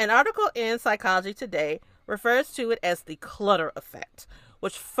 An article in Psychology Today refers to it as the clutter effect,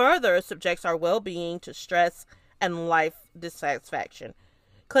 which further subjects our well-being to stress and life dissatisfaction.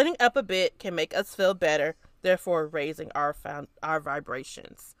 Cleaning up a bit can make us feel better, therefore raising our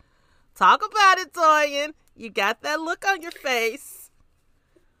vibrations. Talk about it, Toyin. You got that look on your face.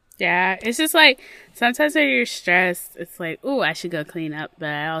 Yeah, it's just like sometimes when you're stressed, it's like, oh, I should go clean up. But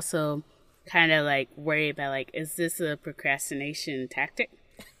I also kind of like worry about like, is this a procrastination tactic?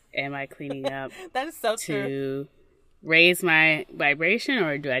 Am I cleaning up That is so to true. raise my vibration,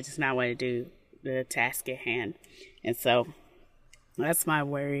 or do I just not want to do the task at hand? And so that's my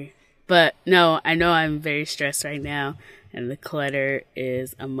worry. But no, I know I'm very stressed right now, and the clutter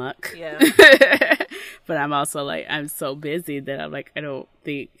is amok. Yeah. But I'm also like, I'm so busy that I'm like, I don't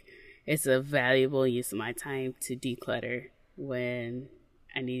think it's a valuable use of my time to declutter when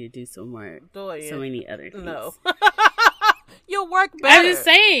I need to do so many other things. No. You'll work better. I'm just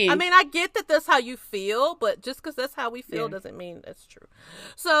saying. I mean, I get that that's how you feel, but just because that's how we feel doesn't mean that's true.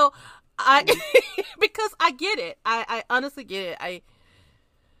 So, because I get it. I honestly get it.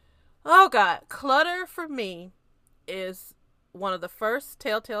 Oh God, clutter for me is one of the first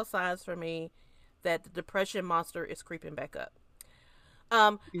telltale signs for me that the depression monster is creeping back up.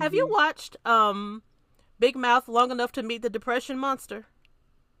 Have you watched Big Mouth long enough to meet the depression monster?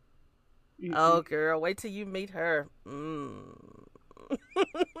 Mm-hmm. Oh girl, wait till you meet her.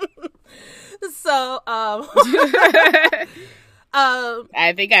 So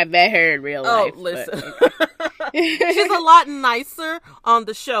I think I met her in real life. Oh, listen. She's a lot nicer on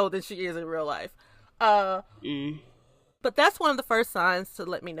the show than she is in real life. But that's one of the first signs to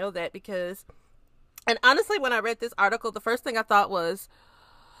let me know that, because, and honestly, when I read this article, the first thing I thought was,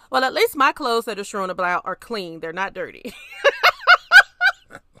 well, at least my clothes that are strewn about are clean. They're not dirty.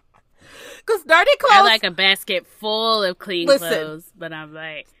 Because dirty clothes. I like a basket full of clean clothes, but I'm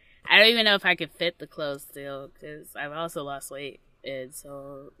like, I don't even know if I could fit the clothes still, because I've also lost weight, and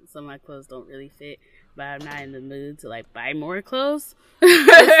so some of my clothes don't really fit. But I'm not in the mood to like buy more clothes.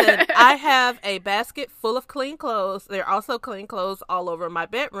 Listen, I have a basket full of clean clothes. There are also clean clothes all over my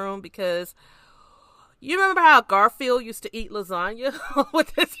bedroom, because you remember how Garfield used to eat lasagna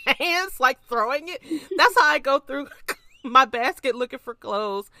with his hands, like throwing it? That's how I go through my basket looking for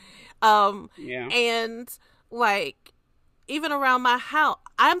clothes. And like, even around my house,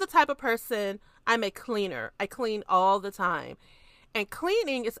 I'm the type of person, I'm a cleaner. I clean all the time. And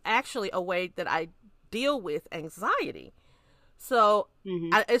cleaning is actually a way that I deal with anxiety. So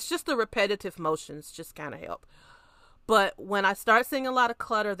it's just the repetitive motions just kind of help. But when I start seeing a lot of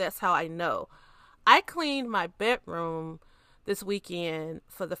clutter, that's how I know. I cleaned my bedroom this weekend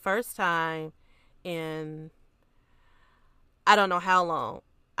for the first time in I don't know how long.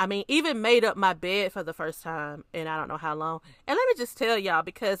 I mean, even made up my bed for the first time in I don't know how long. And let me just tell y'all,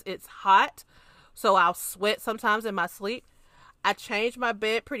 because it's hot, so I'll sweat sometimes in my sleep. I change my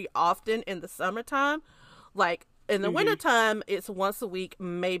bed pretty often in the summertime. Like in the wintertime, it's once a week,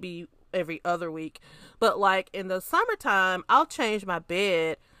 maybe every other week. But like in the summertime, I'll change my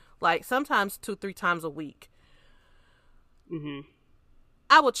bed like sometimes 2-3 times a week.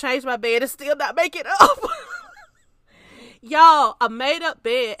 I will change my bed and still not make it up. Y'all, a made up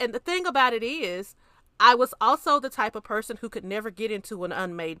bed. And the thing about it is, I was also the type of person who could never get into an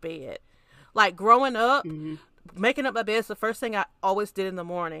unmade bed. Like growing up, making up my bed is the first thing I always did in the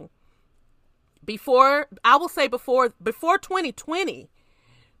morning. Before 2020,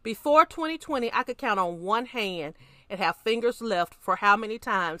 I could count on one hand and have fingers left for how many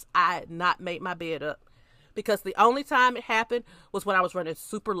times I had not made my bed up. Because the only time it happened was when I was running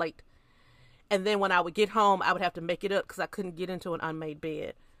super late. And then when I would get home, I would have to make it up because I couldn't get into an unmade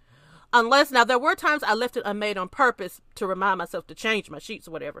bed. Now there were times I left it unmade on purpose to remind myself to change my sheets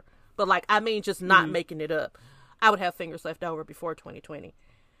or whatever. But like, I mean, just not making it up. I would have fingers left over before 2020.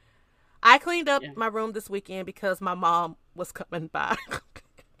 I cleaned up my room this weekend because my mom was coming by.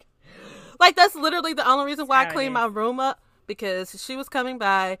 Like, that's literally the only reason why I cleaned my room up, because she was coming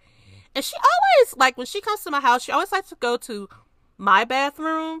by. And she always, like, when she comes to my house, she always likes to go to my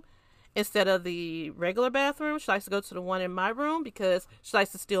bathroom instead of the regular bathroom. She likes to go to the one in my room because she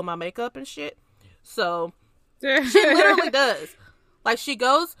likes to steal my makeup and shit. So she literally does. Like, she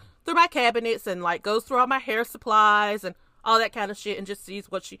goes through my cabinets and like goes through all my hair supplies and all that kind of shit and just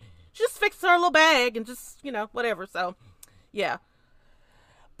sees what she just fixes her little bag and just, you know, whatever. So yeah.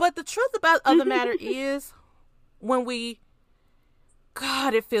 But the truth of the matter is,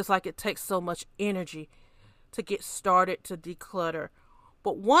 God, it feels like it takes so much energy to get started to declutter.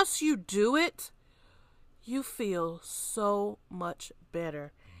 But once you do it, you feel so much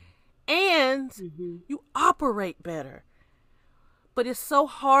better. And you operate better. But it's so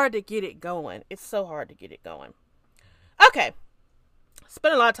hard to get it going. Okay.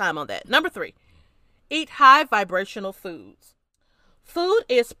 Spend a lot of time on that. Number 3. Eat high vibrational foods. Food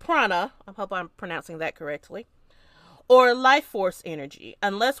is prana, I hope I'm pronouncing that correctly, or life force energy,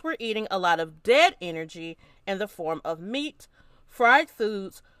 unless we're eating a lot of dead energy in the form of meat, fried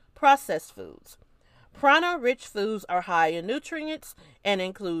foods, processed foods. Prana-rich foods are high in nutrients and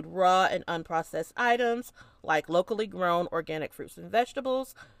include raw and unprocessed items like locally grown organic fruits and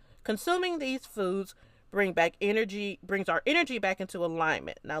vegetables. Consuming these foods brings our energy back into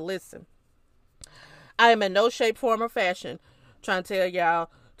alignment. Now listen, I am in no shape, form, or fashion trying to tell y'all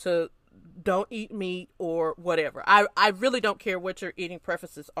to don't eat meat or whatever. I really don't care what your eating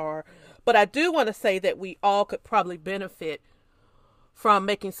preferences are, but I do want to say that we all could probably benefit from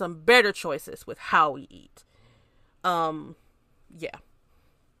making some better choices with how we eat. Yeah.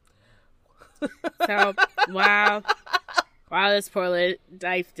 So while this poor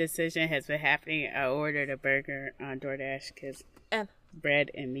life decision has been happening, I ordered a burger on DoorDash because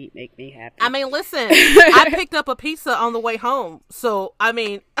bread and meat make me happy. I mean, listen, I picked up a pizza on the way home. So, I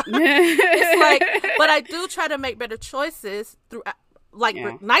mean, it's like, but I do try to make better choices through, like,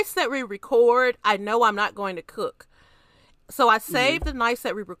 nights that we record, I know I'm not going to cook. So I save the nights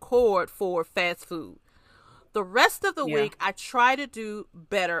that we record for fast food. The rest of the week, I try to do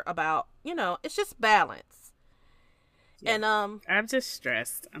better about, it's just balance. Yeah. And I'm just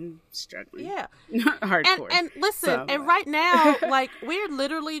stressed. I'm struggling. Yeah. Hardcore. And listen, and right now, like, we're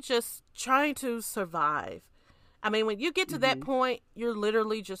literally just trying to survive. I mean, when you get to that point, you're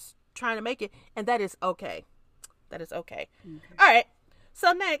literally just trying to make it, and that is okay. That is okay. All right.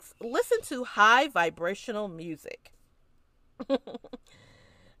 So next, listen to high vibrational music.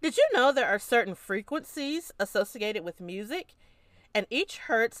 Did you know there are certain frequencies associated with music? And each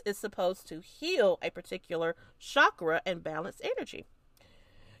hertz is supposed to heal a particular chakra and balance energy.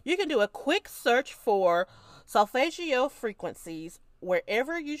 You can do a quick search for solfeggio frequencies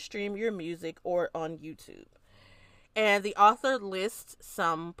wherever you stream your music or on YouTube. And the author lists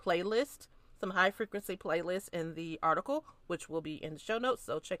some playlists, some high frequency playlists in the article, which will be in the show notes.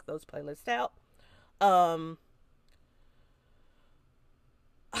 So check those playlists out. Oh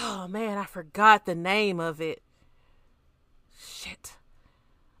man, I forgot the name of it. Shit.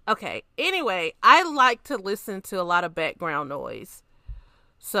 Okay. Anyway, I like to listen to a lot of background noise.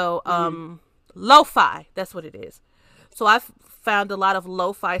 So, lo-fi, that's what it is. So I've found a lot of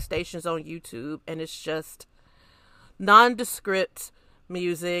lo-fi stations on YouTube, and it's just nondescript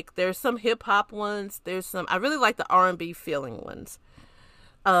music. There's some hip hop ones. I really like the R&B feeling ones.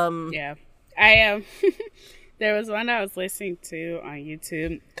 Yeah. I am. There was one I was listening to on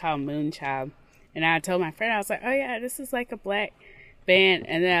YouTube called Moonchild. And I told my friend, I was like, oh, yeah, this is like a black band.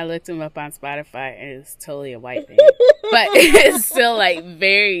 And then I looked them up on Spotify, and it's totally a white band. But it's still, like,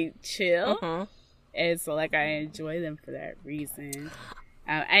 very chill. And so, like, I enjoy them for that reason.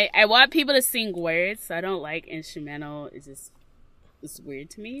 I want people to sing words, so I don't like instrumental. It's weird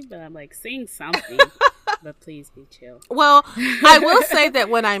to me. But I'm like, sing something. But please be chill. Well, I will say that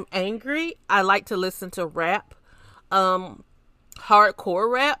when I'm angry, I like to listen to rap.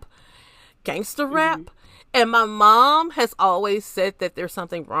 Hardcore rap. Gangster rap, and my mom has always said that there's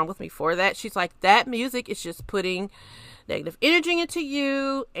something wrong with me for that. She's like, that music is just putting negative energy into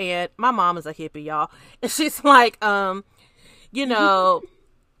you. And my mom is a hippie, y'all, and she's like, that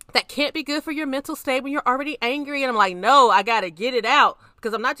can't be good for your mental state when you're already angry. And I'm like, no, I gotta get it out,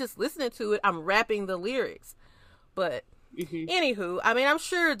 because I'm not just listening to it, I'm rapping the lyrics. But anywho, I mean, I'm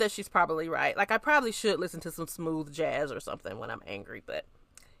sure that she's probably right. Like, I probably should listen to some smooth jazz or something when I'm angry, but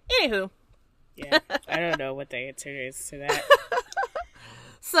anywho. Yeah, I don't know what the answer is to that.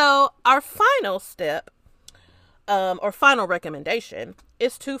 So our final step, or final recommendation,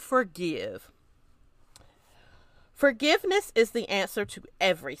 is to forgive. Forgiveness is the answer to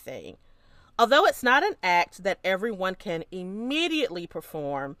everything. Although it's not an act that everyone can immediately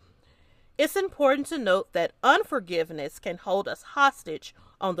perform, it's important to note that unforgiveness can hold us hostage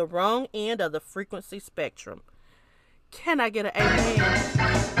on the wrong end of the frequency spectrum. Can I get an amen?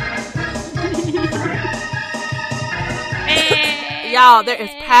 Y'all, there is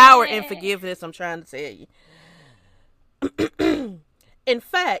power in forgiveness, I'm trying to tell you. In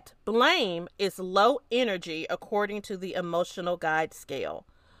fact, blame is low energy according to the Emotional Guide Scale.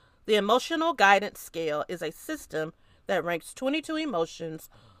 The Emotional Guidance Scale is a system that ranks 22 emotions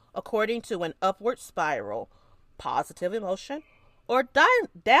according to an upward spiral, positive emotion, or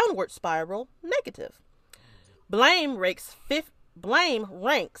downward spiral, negative. Blame ranks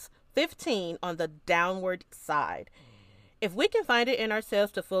 15 on the downward side. If we can find it in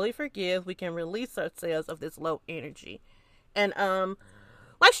ourselves to fully forgive, we can release ourselves of this low energy. And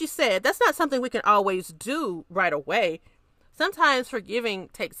like she said, that's not something we can always do right away. Sometimes forgiving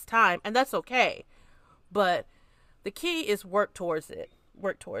takes time, and that's okay. But The key is work towards it.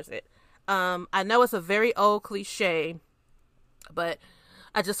 Work towards it. I know it's a very old cliche, but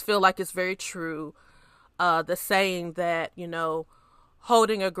I just feel like it's very true. The saying that, you know,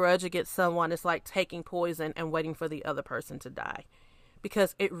 holding a grudge against someone is like taking poison and waiting for the other person to die,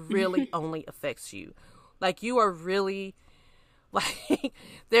 because it really only affects you. Like, you are really, like,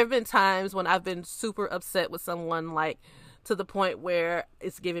 there have been times when I've been super upset with someone, like, to the point where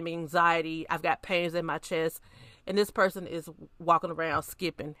it's giving me anxiety. I've got pains in my chest, and this person is walking around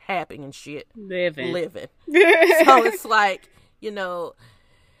skipping, happing and shit. Living. So it's like, you know,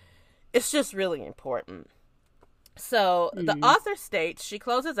 it's just really important. So the author states, she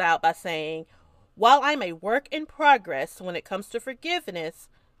closes out by saying, while I'm a work in progress when it comes to forgiveness,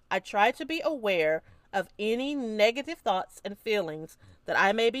 I try to be aware of any negative thoughts and feelings that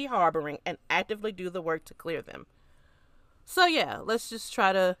I may be harboring and actively do the work to clear them. So yeah, let's just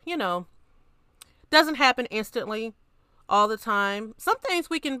try to, you know, doesn't happen instantly all the time. Some things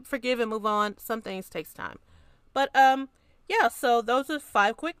we can forgive and move on. Some things takes time. But yeah, so those are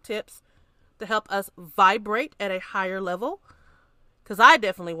 5 quick tips to help us vibrate at a higher level, because I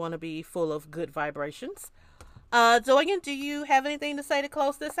definitely want to be full of good vibrations. Doyen, do you have anything to say to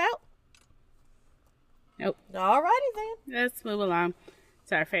close this out? Nope. Alrighty then. Let's move along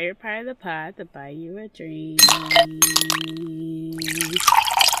to our favorite part of the pod, the Buy You a Drink.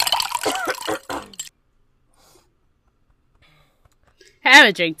 Have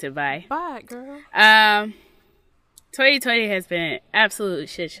a drink to buy. Buy it, girl. 2020 has been an absolute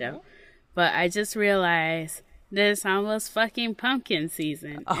shit show, but I just realized that it's almost fucking pumpkin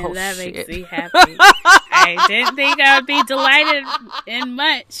season, and that makes me happy. I didn't think I would be delighted in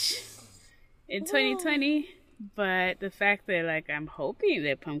much in 2020, but the fact that, like, I'm hoping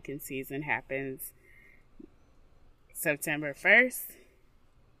that pumpkin season happens September 1st,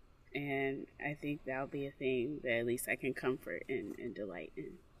 and I think that'll be a thing that at least I can comfort and delight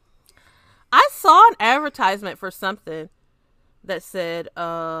in. I saw an advertisement for something that said,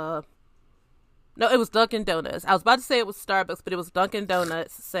 no, it was Dunkin' Donuts. I was about to say it was Starbucks, but it was Dunkin'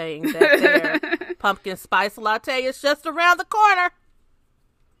 Donuts saying that their pumpkin spice latte is just around the corner.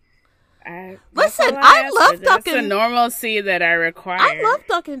 Listen, I love Dunkin'. That's the normalcy that I require. I love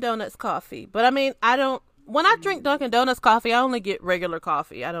Dunkin' Donuts coffee, but I mean, when I drink Dunkin' Donuts coffee, I only get regular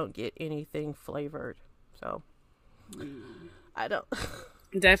coffee. I don't get anything flavored. So, I don't.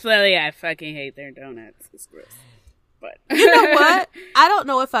 Definitely, I fucking hate their donuts. It's gross. But you know what? I don't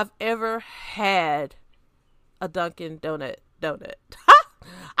know if I've ever had a Dunkin' donut.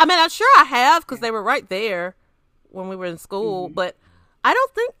 I mean, I'm sure I have, because they were right there when we were in school, but I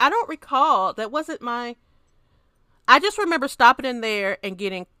don't recall. That wasn't I just remember stopping in there and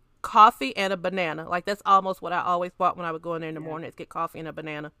getting coffee and a banana. Like, that's almost what I always bought when I would go in there in the morning, is get coffee and a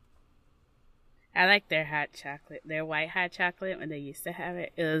banana. I like their hot chocolate, their white hot chocolate when they used to have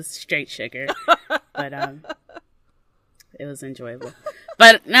it. It was straight sugar, but it was enjoyable.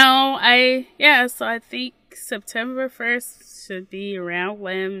 But no, so I think September 1st should be around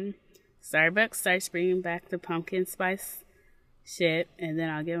when Starbucks starts bringing back the pumpkin spice shit, and then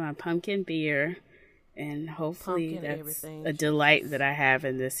I'll get my pumpkin beer, and hopefully that's a delight that I have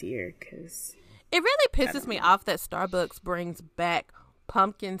in this year, because it really pisses me off that Starbucks brings back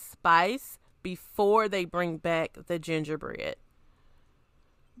pumpkin spice before they bring back the gingerbread.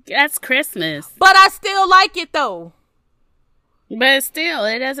 That's Christmas. But I still like it, though. But still,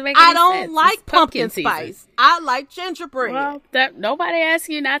 it doesn't make any sense. I don't like pumpkin spice. I like gingerbread. Well, nobody asked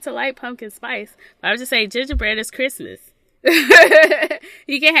you not to like pumpkin spice. I was just saying gingerbread is Christmas.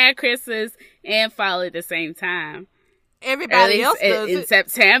 You can have Christmas and fall at the same time. Everybody else does it. In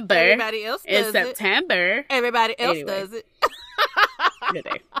September. Everybody else does it. In September. Everybody else does it. Good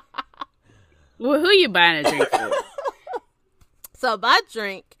day. Well, who you buying a drink for? So my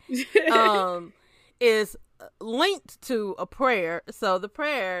drink is linked to a prayer. So the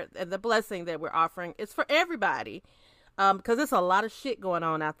prayer and the blessing that we're offering is for everybody, because there's a lot of shit going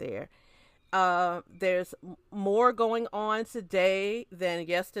on out there. There's more going on today than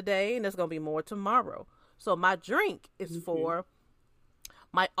yesterday, and there's going to be more tomorrow. So my drink is for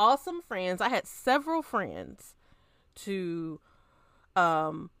my awesome friends. I had several friends to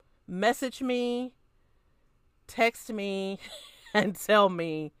message me, text me, and tell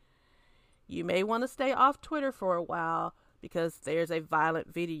me, you may want to stay off Twitter for a while because there's a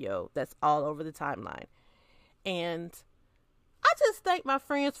violent video that's all over the timeline. And I just thank my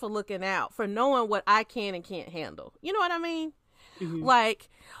friends for looking out, for knowing what I can and can't handle. You know what I mean? Like,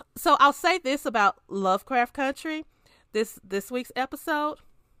 so I'll say this about Lovecraft Country, this week's episode.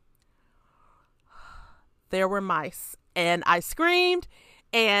 There were mice, and I screamed,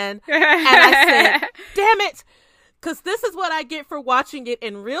 and I said, damn it, Because this is what I get for watching it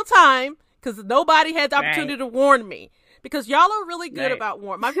in real time, because nobody had the opportunity to warn me. Because y'all are really good about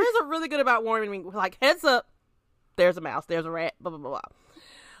warning. My friends are really good about warning me. Like, heads up, there's a mouse, there's a rat, blah, blah, blah, blah.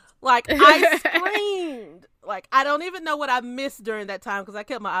 Like, I screamed. Like, I don't even know what I missed during that time, because I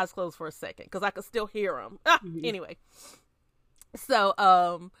kept my eyes closed for a second, because I could still hear them. Anyway. So,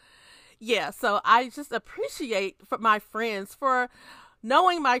 yeah, so I just appreciate my friends for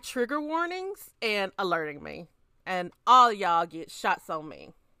knowing my trigger warnings and alerting me. And all of y'all get shots on me.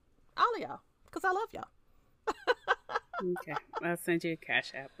 All of y'all. Because I love y'all. Okay. I'll send you a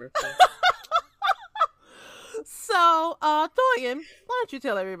Cash App request. So, Doyen, why don't you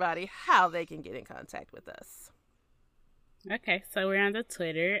tell everybody how they can get in contact with us? Okay, so we're on the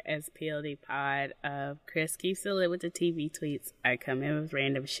Twitter as PLD Pod. Chris keeps it lit with the TV tweets. I come in with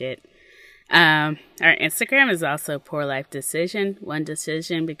random shit. Our Instagram is also Poor Life Decision, one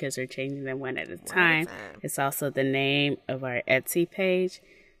decision, because we're changing them one at a time. It's also the name of our Etsy page.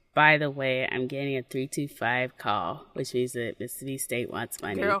 By the way, I'm getting a 325 call, which means that Mississippi State wants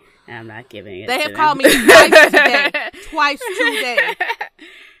money, and I'm not giving it to them. They have called me twice today. Twice today.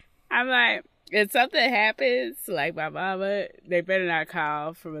 I'm like, if something happens, like my mama, they better not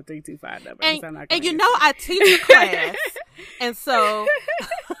call from a 325 number. And you know, I teach a class, and so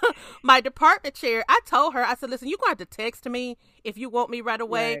my department chair, I told her, I said, listen, you're going to have to text me if you want me right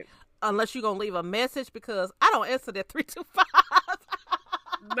away, unless you're going to leave a message, because I don't answer that 325.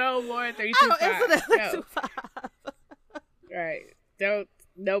 No more 325. I don't answer that 325. Right. Don't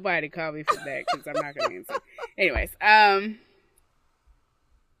nobody call me for that, because I'm not going to answer. Anyways,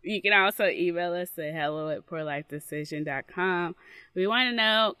 you can also email us at hello@poorlifedecision.com. We want to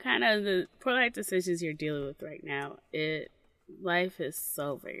know kind of the poor life decisions you're dealing with right now. Life is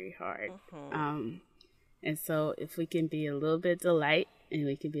so very hard. And so if we can be a little bit delight and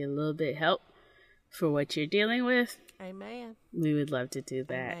we can be a little bit help for what you're dealing with, amen, we would love to do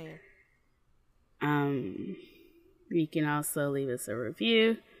that. Amen. You can also leave us a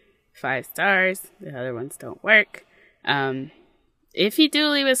review, 5 stars. The other ones don't work. If you do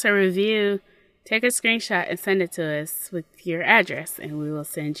leave us a review, take a screenshot and send it to us with your address, and we will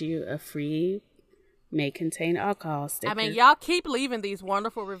send you a free May Contain Alcohol sticker. I mean, y'all keep leaving these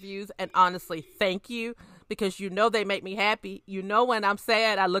wonderful reviews, and honestly, thank you, because you know they make me happy. You know, when I'm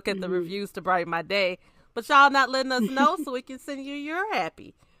sad, I look at the reviews to brighten my day, but y'all not letting us know so we can send you your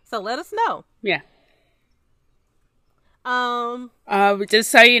happy. So let us know. Yeah.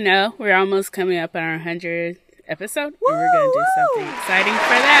 Just so you know, we're almost coming up on our 100th episode. Woo, and we're going to do something exciting for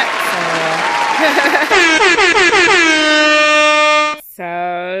that.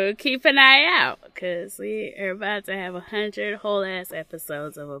 So keep an eye out, because we are about to have 100 whole ass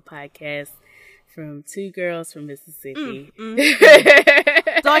episodes of a podcast from 2 girls from Mississippi.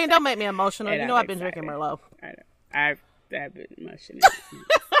 Don't make me emotional. You know I've been drinking Merlot. I've been emotional.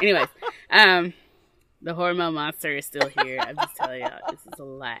 Anyways, the hormone monster is still here. I'm just telling y'all, this is a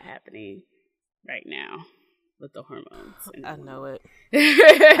lot happening right now with the hormones. I know it.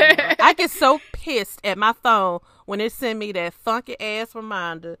 I get so pissed at my phone when it send me that funky ass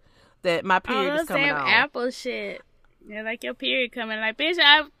reminder that my period is coming on. Apple shit. Yeah, like your period coming. Like, bitch,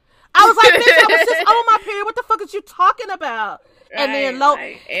 I was like, bitch, I was just on my period. What the fuck is you talking about? Right, and then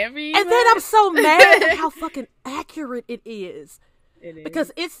and then I'm so mad at how fucking accurate it is. It is.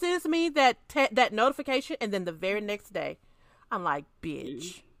 Because it sends me that notification, and then the very next day, I'm like,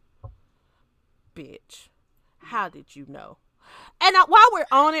 bitch, how did you know? And while we're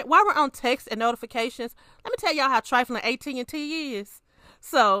on text and notifications, let me tell y'all how trifling AT&T is.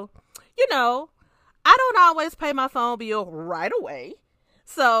 So, you know, I don't always pay my phone bill right away.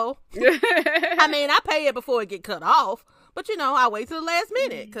 So, I mean, I pay it before it get cut off. But, you know, I wait till the last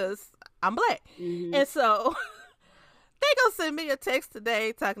minute because I'm black. And so, they gonna send me a text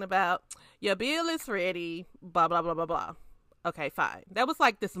today talking about, your bill is ready, blah, blah, blah, blah, blah. Okay, fine. That was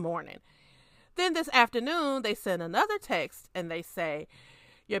like this morning. Then this afternoon, they send another text and they say,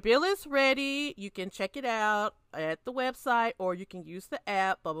 your bill is ready. You can check it out at the website or you can use the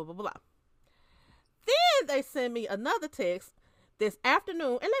app, blah, blah, blah, blah. Then they send me another text this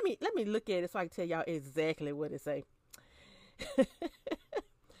afternoon. And let me look at it so I can tell y'all exactly what it say. It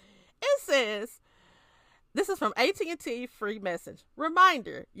says, this is from AT&T free message.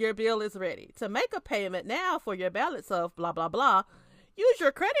 Reminder, your bill is ready. To make a payment now for your balance of blah, blah, blah, use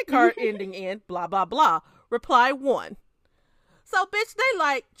your credit card ending in blah, blah, blah. Reply 1. So, bitch, they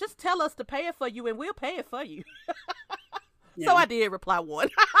like, just tell us to pay it for you and we'll pay it for you. So I did reply 1.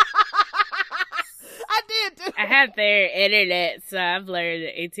 I did. I have their internet, so I've learned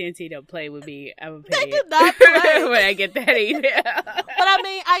that AT&T don't play with me. I will pay they do not play. when I get that email. But I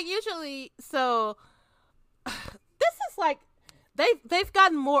mean, I usually, so is like they've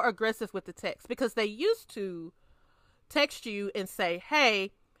gotten more aggressive with the text, because they used to text you and say,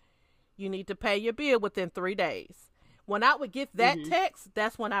 hey, you need to pay your bill within 3 days. When I would get that text,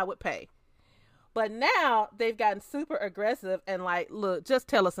 that's when I would pay. But now they've gotten super aggressive and like, look, just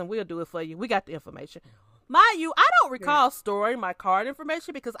tell us and we'll do it for you. We got the information. Mind you, I don't recall storing my card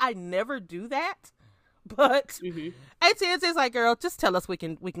information because I never do that. But AT&T is like, girl, just tell us we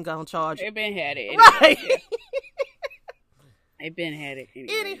can go and charge. They've been had it. Right. They've been had it.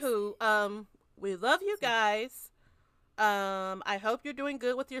 Anyways. Anywho, we love you guys. I hope you're doing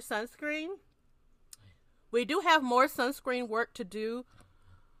good with your sunscreen. We do have more sunscreen work to do,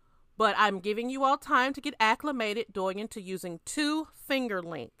 but I'm giving you all time to get acclimated going into using 2 finger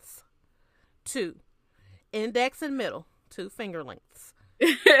lengths. 2. Index and middle. 2 finger lengths.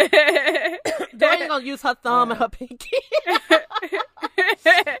 Dorian gonna use her thumb and her pinky.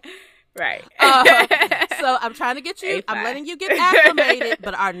 Right. So I'm trying to get you, I'm letting you get acclimated,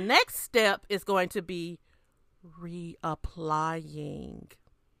 but our next step is going to be reapplying.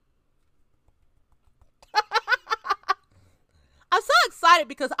 I'm so excited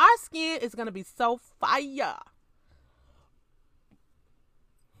because our skin is going to be so fire.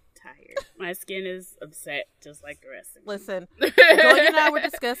 Tired. My skin is upset just like the rest of me. Listen, Joy and I were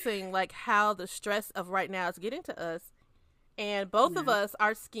discussing like how the stress of right now is getting to us. And both of us,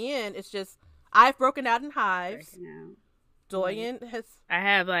 our skin is just, I've broken out in hives. Doyen has. I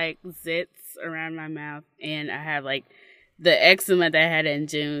have like zits around my mouth, and I have like the eczema that I had in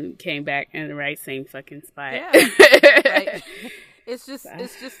June came back in the right same fucking spot. Yeah. Right. It's just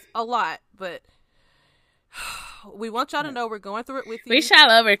a lot, but we want y'all to know we're going through it with you. We shall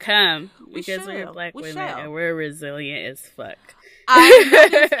overcome because shall. we're black We women shall. and we're resilient as fuck. I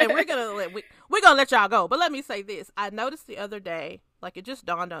noticed, and we're gonna let y'all go. But let me say this: I noticed the other day, like it just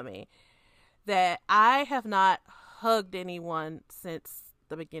dawned on me, that I have not hugged anyone since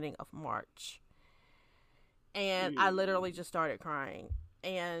the beginning of March, and I literally just started crying.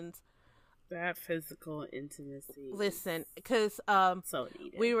 And that physical intimacy. Listen, because so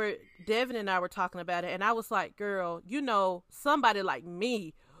needed. Devin and I were talking about it, and I was like, "Girl, you know, somebody like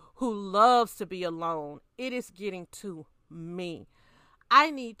me who loves to be alone, it is getting to me. I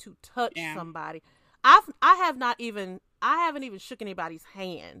need to touch somebody. I haven't even shook anybody's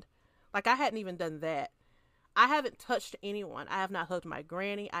hand. Like I hadn't even done that. I haven't touched anyone. I have not hugged my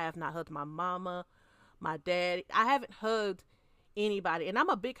granny. I have not hugged my mama, my daddy. I haven't hugged anybody. And I'm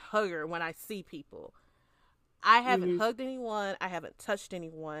a big hugger when I see people. I haven't hugged anyone. I haven't touched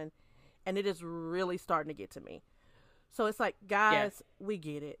anyone. And it is really starting to get to me. So it's like, guys, we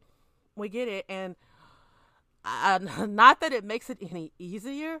get it. We get it. And not that it makes it any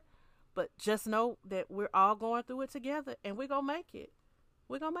easier, but just know that we're all going through it together and we're going to make it.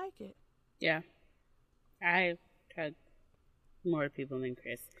 We're going to make it. Yeah. I hug more people than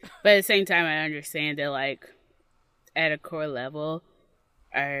Chris. But at the same time, I understand that, like, at a core level,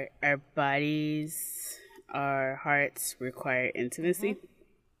 our bodies, our hearts require intimacy.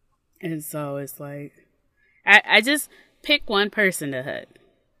 And so it's like, I just pick one person to hug.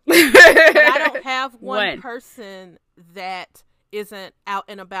 But I don't have one person that isn't out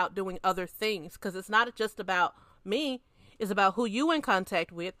and about doing other things, because it's not just about me. It's about who you in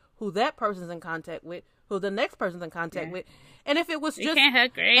contact with, who that person's in contact with, who the next person's in contact with. And if it was you can't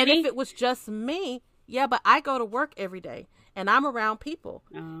hug Granny. And if it was just me, but I go to work every day and I'm around people.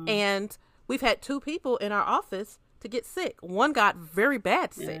 And we've had 2 people in our office to get sick. One got very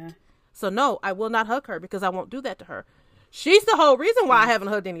bad sick. So no, I will not hug her because I won't do that to her. She's the whole reason why I haven't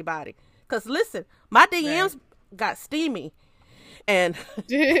hugged anybody. Because listen, my DMs got steamy. And,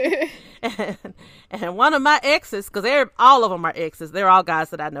 and one of my exes, because all of them are exes. They're all guys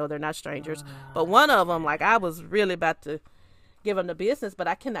that I know. They're not strangers. But one of them, like, I was really about to give them the business, but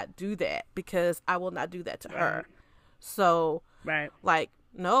I cannot do that because I will not do that to her. So, like,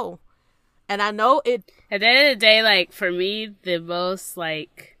 no. And I know it. At the end of the day, like, for me, the most,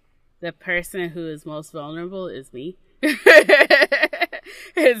 like, the person who is most vulnerable is me.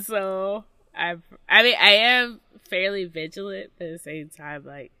 And so, I am fairly vigilant, but at the same time,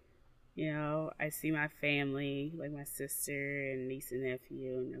 like, you know, I see my family, like my sister and niece and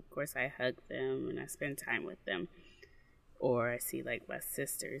nephew, and of course I hug them and I spend time with them. Or I see, like, my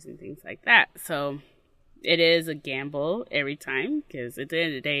sisters and things like that. So, it is a gamble every time, because at the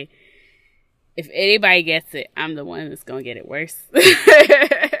end of the day, if anybody gets it, I'm the one that's going to get it worse.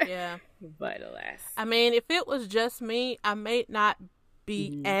 Yeah. But alas. I mean, if it was just me, I may not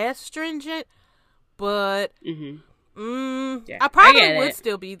be as stringent, but I probably would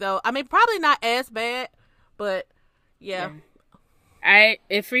still be, though. I mean, probably not as bad, but yeah.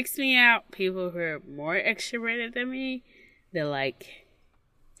 it freaks me out. People who are more extroverted than me, they're like,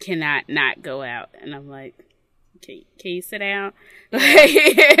 cannot not go out. And I'm like, can you sit down?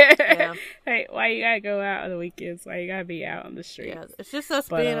 Yeah. Like, why you gotta go out on the weekends? Why you gotta be out on the streets? Yeah, it's just us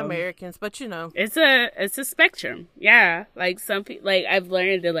being Americans, but you know, it's a spectrum. Yeah, like some people, like I've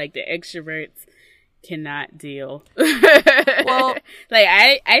learned that like the extroverts cannot deal. Well, like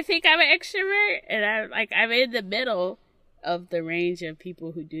I think I'm an extrovert, and I'm in the middle of the range of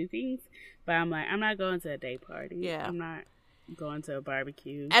people who do things, but I'm like, I'm not going to a day party. Yeah. I'm not going to a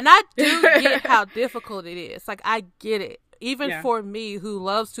barbecue. And I do get how difficult it is. Like, I get it. Even for me, who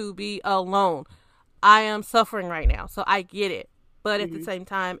loves to be alone, I am suffering right now. So I get it. But at the same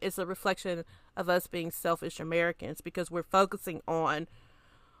time, it's a reflection of us being selfish Americans, because we're focusing on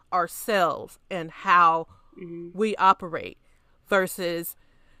ourselves and how we operate versus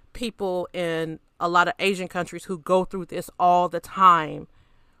people in a lot of Asian countries who go through this all the time.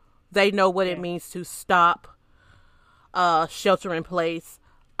 They know what it means to stop, shelter in place,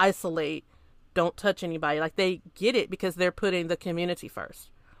 isolate, don't touch anybody. Like, they get it because they're putting the community first.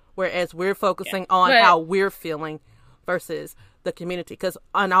 Whereas we're focusing on how we're feeling versus the community. Because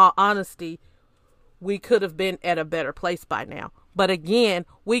in all honesty, we could have been at a better place by now. But again,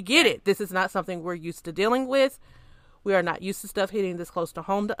 we get it. This is not something we're used to dealing with. We are not used to stuff hitting this close to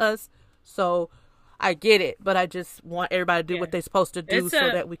home to us. So I get it. But I just want everybody to do what they're supposed to do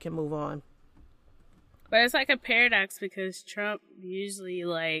so that we can move on. But it's like a paradox, because Trump usually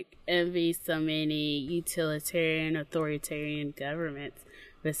like envies so many utilitarian, authoritarian governments.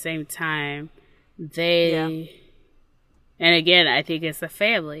 At the same time, and again, I think it's a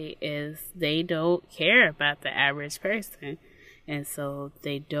family, is they don't care about the average person. And so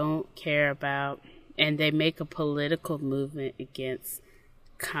they don't care about, and they make a political movement against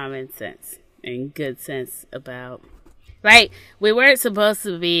common sense and good sense about, like, we weren't supposed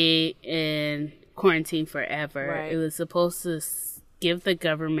to be in quarantine forever. Right. It was supposed to give the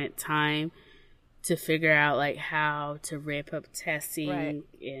government time to figure out like how to ramp up testing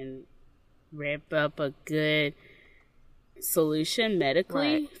and ramp up a good solution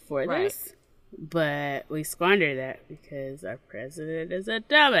medically for this. But we squandered that because our president is a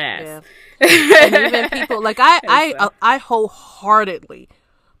dumbass. And even people like I wholeheartedly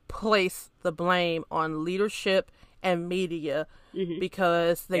place the blame on leadership and media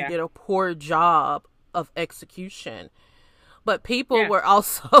because they did a poor job of execution. But people were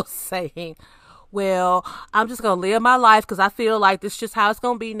also saying, well, I'm just going to live my life because I feel like this is just how it's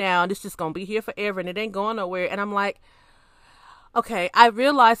going to be now, and it's just going to be here forever, and it ain't going nowhere. And I'm like, okay, I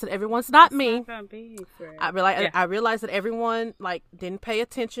realize that everyone's not me. I realize that everyone like didn't pay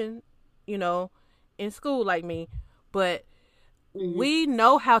attention, you know, in school like me, but we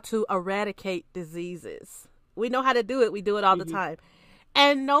know how to eradicate diseases. We know how to do it. We do it all the time.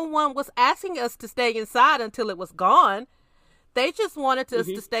 And no one was asking us to stay inside until it was gone. They just wanted us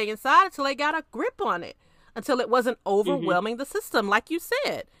to stay inside until they got a grip on it, until it wasn't overwhelming the system, like you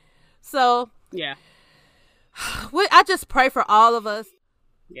said. So, I just pray for all of us.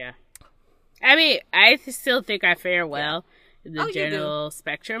 Yeah. I mean, I still think I fare well in the general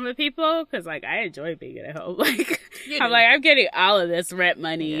spectrum of people, because, like, I enjoy being at home. Like, I'm getting all of this rent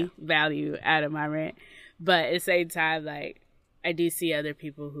money value out of my rent. But at the same time, like, I do see other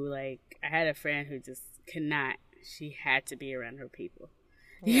people who, like, I had a friend who just could not. She had to be around her people.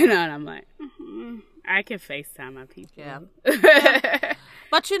 You know, and I'm like, I can FaceTime my people. Yeah.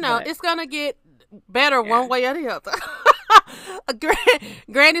 But, you know, it's going to get better one way or the other.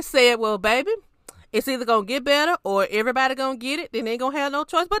 Granny said, well, baby, it's either going to get better or everybody going to get it. Then they ain't going to have no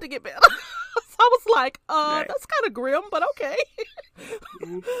choice but to get better. So I was like, that's kind of grim, but okay.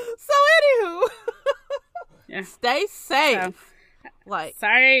 So, anywho, stay safe.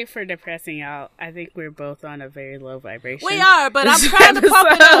 Sorry for depressing y'all. I think we're both on a very low vibration. We are, but I'm trying to pump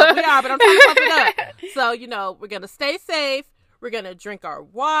it up. So, you know, we're going to stay safe. We're going to drink our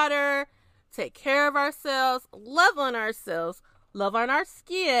water, take care of ourselves, love on ourselves, love on our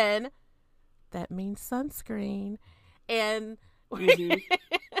skin. That means sunscreen. And and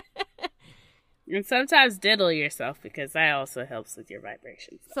sometimes diddle yourself, because that also helps with your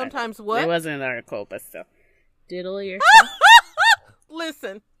vibrations. Sometimes what? It wasn't an article, but still. Diddle yourself.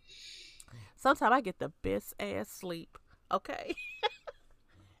 Listen, sometimes I get the best ass sleep. Okay.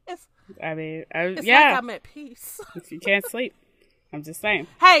 It's like I'm at peace. If you can't sleep, I'm just saying.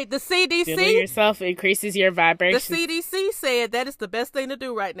 Hey, the CDC. Diddle yourself increases your vibration. The CDC said that is the best thing to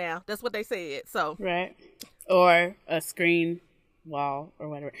do right now. That's what they said. So right, or a screen wall or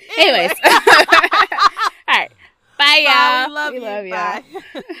whatever. Anyways, all right. Bye, y'all. We love you. Y'all. Bye.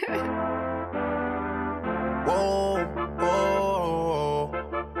 Whoa, whoa.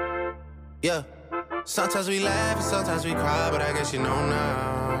 Yeah. Sometimes we laugh and sometimes we cry, but I guess you know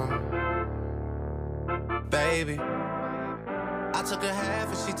now. Baby, I took a half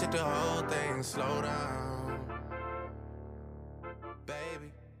and she took the whole thing. Slow down.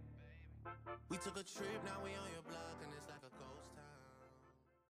 Baby, we took a trip, now we on your block.